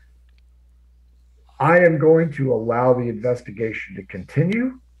 I am going to allow the investigation to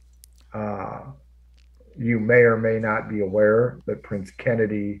continue. You may or may not be aware that Prince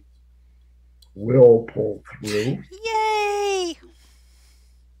Kennedy will pull through. Yay!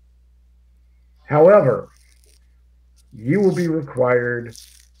 However, you will be required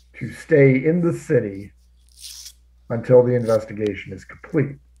to stay in the city until the investigation is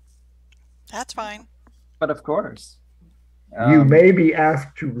complete. That's fine. But of course. You may be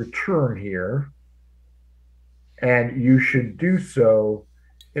asked to return here, and you should do so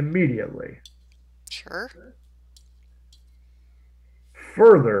immediately. Sure.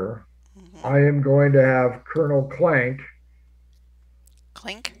 Further, Hmm. I am going to have Colonel Clank.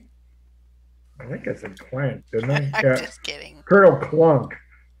 Clink. I think I said Clank, didn't I? I'm Yeah. just kidding. Colonel Clunk.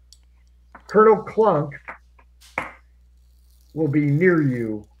 Colonel Clunk will be near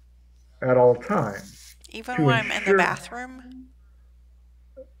you at all times Even to when I'm in the ensure, bathroom?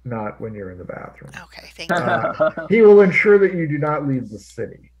 not when you're in the bathroom. Okay, thank you. He will ensure that you do not leave the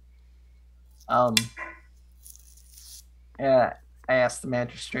city. um, I asked the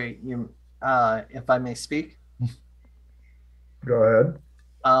magistrate, if I may speak. Go ahead.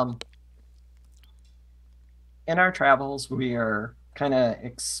 Um, in our travels, we are kind of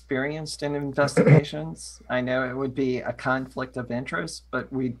experienced in investigations. I know it would be a conflict of interest,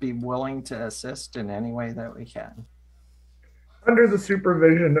 but we'd be willing to assist in any way that we can. Under the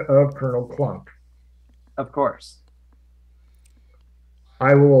supervision of Colonel Clunk, Of course.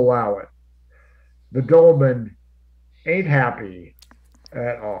 I will allow it. The Dolman ain't happy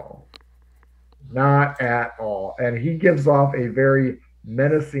at all. Not at all. And he gives off a very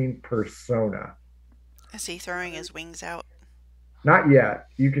menacing persona. Is he throwing his wings out? Not yet.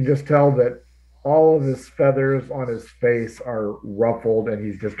 You can just tell that all of his feathers on his face are ruffled and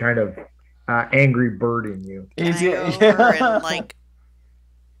he's just kind of angry birding you. Can I go over and, like,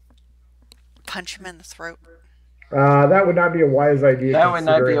 punch him in the throat? That would not be a wise idea. That would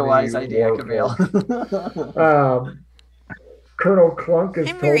not be a considering wise the idea, war Camille. Colonel Clunk is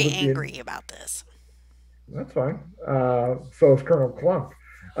I'm told very that angry about this. That's fine. So is Colonel Clunk.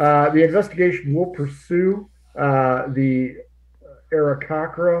 The investigation will pursue. The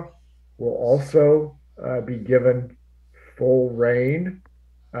Arakakra will also be given full reign.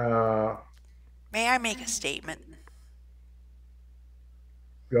 Go May I make a statement?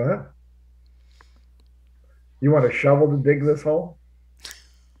 ahead. You want a shovel to dig this hole?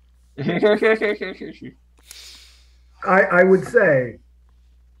 I would say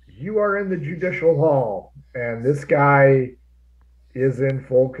you are in the judicial hall, and this guy is in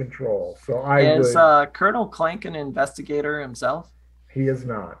full control. So Is Colonel Clank an investigator himself? He is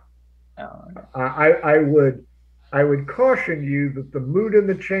not. Oh, okay. I would caution you that the mood in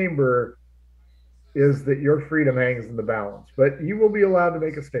the chamber is that your freedom hangs in the balance, but you will be allowed to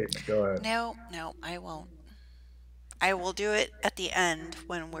make a statement. Go ahead. No, no, I won't. I will do it at the end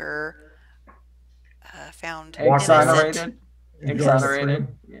when we're found innocent, Exonerated.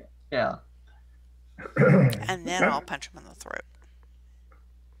 Yeah. and then I'll punch him in the throat.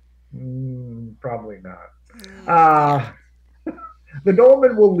 Probably not. Yeah. The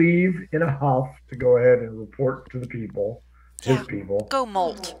Dolman will leave in a huff to go ahead and report to the people, his people. Go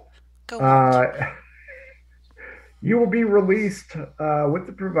molt. Go molt. You will be released with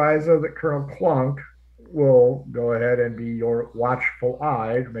the proviso that Colonel Clunk will go ahead and be your watchful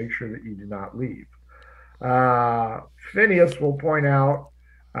eye to make sure that you do not leave. Phineas will point out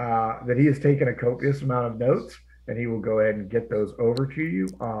that he has taken a copious amount of notes, and he will go ahead and get those over to you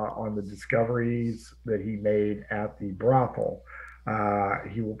on the discoveries that he made at the brothel.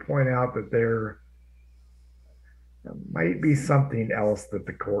 He will point out that there might be something else that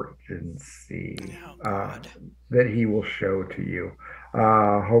the court didn't see that he will show to you,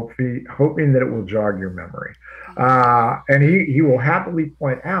 hoping that it will jog your memory. And he will happily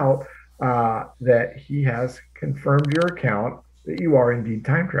point out that he has confirmed your account that you are indeed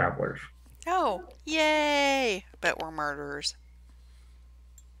time travelers. Oh, yay! But we're murderers.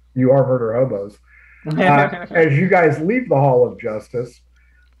 You are murder hobos. As you guys leave the Hall of Justice,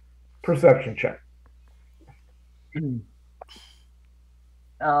 perception check.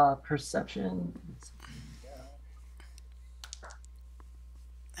 Perception.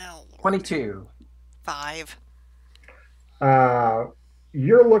 Oh, 22. 5.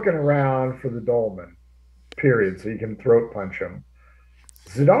 You're looking around for the Dolman, period, so you can throat punch him.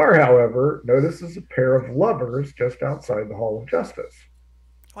 Zidar, however, notices a pair of lovers just outside the Hall of Justice.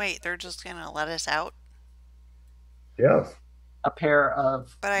 Wait, they're just gonna let us out? Yes. A pair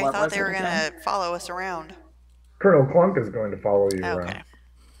of. But I thought they were gonna follow us around. Colonel Clunk is going to follow you Okay. around.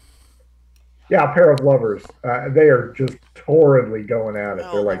 Yeah, a pair of lovers. They are just torridly going at it.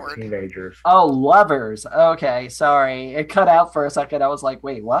 They're like teenagers. Oh, lovers. Okay, sorry. It cut out for a second. I was like,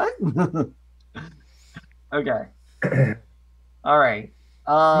 wait, what? Okay. All right.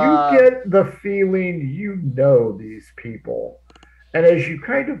 You get the feeling you know these people. And as you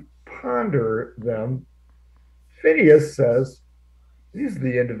kind of ponder them, Phineas says, These are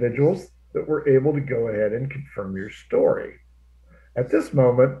the individuals that were able to go ahead and confirm your story. At this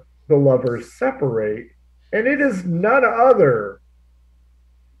moment, the lovers separate, and it is none other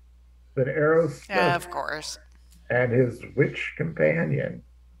than Eros Smith Of course. and his witch companion.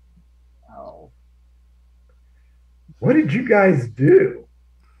 Oh, What did you guys do?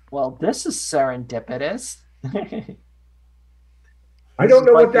 well, this is serendipitous. I This don't is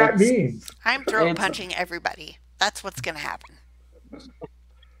know like what that means. I'm throat it's punching everybody. That's what's going to happen.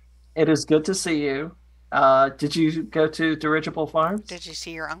 it is good to see you. Did you go to Dirigible Farms? Did you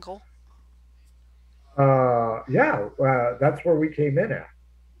see your uncle? Yeah, that's where we came in at.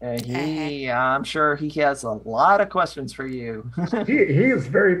 Uh-huh. I'm sure he has a lot of questions for you. He is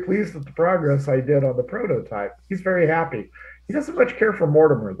very pleased with the progress I did on the prototype. He's very happy. He doesn't much care for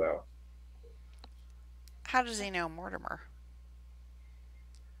Mortimer though. How does he know Mortimer?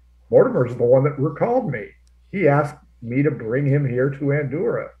 Mortimer's the one that recalled me. He asked me to bring him here to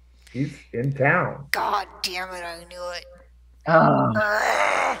Andorra. He's in town. God damn it, I knew it. Ah,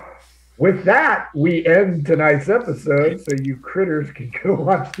 Ugh. With that, we end tonight's episode so you critters can go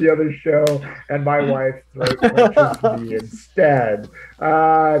watch the other show and my wife throat punches me instead.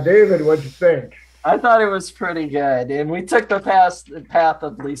 David, what'd you think? I thought it was pretty good, and we took the path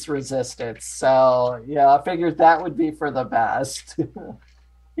of least resistance. So yeah, I figured that would be for the best.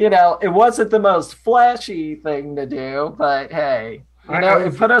 It wasn't the most flashy thing to do, but hey, I it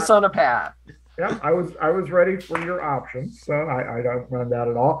was put us on a path. Yeah, I was ready for your options, so I don't run that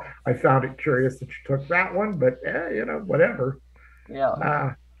at all. I found it curious that you took that one, but whatever. Yeah.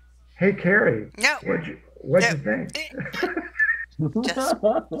 Uh, hey, Carrie, No, what'd no. you think? Just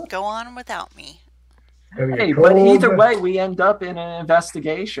go on without me. Have you Hey, but told? either way, we end up in an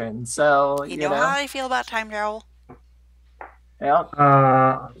investigation. So, You know how I feel about time travel? yeah.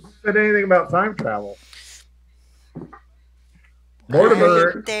 Said anything about time travel? Right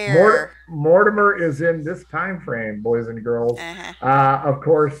Mortimer, there. Mortimer is in this time frame, boys and girls. Uh-huh. Of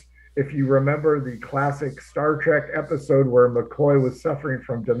course, if you remember the classic Star Trek episode where McCoy was suffering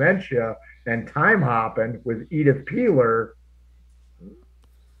from dementia and time hopping with Edith Peeler,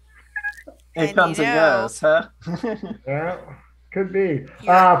 It And comes and goes, huh? yeah, could be.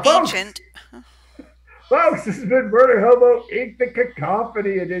 you're Folks, ancient. Folks, this has been Murder Hobo Inc., the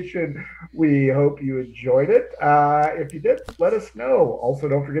Cacophony edition. We hope you enjoyed it. If you did, let us know. Also,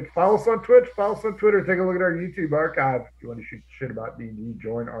 don't forget to follow us on Twitch, follow us on Twitter, take a look at our YouTube archive. If you want to shoot shit about D&D,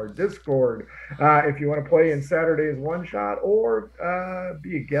 join our Discord. If you want to play in Saturday's One Shot or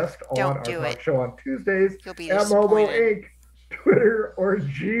be a guest on Don't our do talk it. show on Tuesdays You'll be at Mobo disappointed. Inc., Twitter or You'll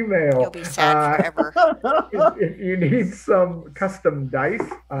Gmail. be sad forever. If you need some custom dice,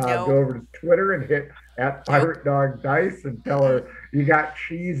 No. go over to Twitter and hit at Pirate Dog Dice and tell her you got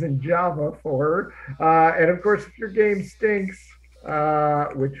cheese and Java for her. And of course, if your game stinks,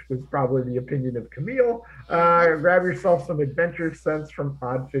 which was probably the opinion of Camille, grab yourself some adventure sense from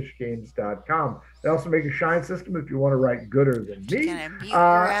oddfishgames.com. They also make a shine system if you want to write gooder than I'm me. gonna mute your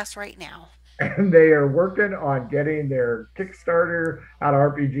ass right now. And they are working on getting their Kickstarter How to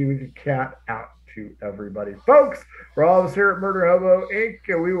RPG with Your Cat out to everybody. Folks, for all of us here at Murder Hobo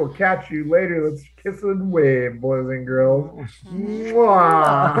Inc., we will catch you later. Let's kiss and wave, boys and girls.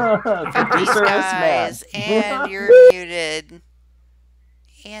 Mwah. Peace, Producer is mad. guys. And you're muted.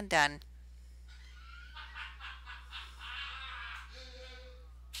 And done.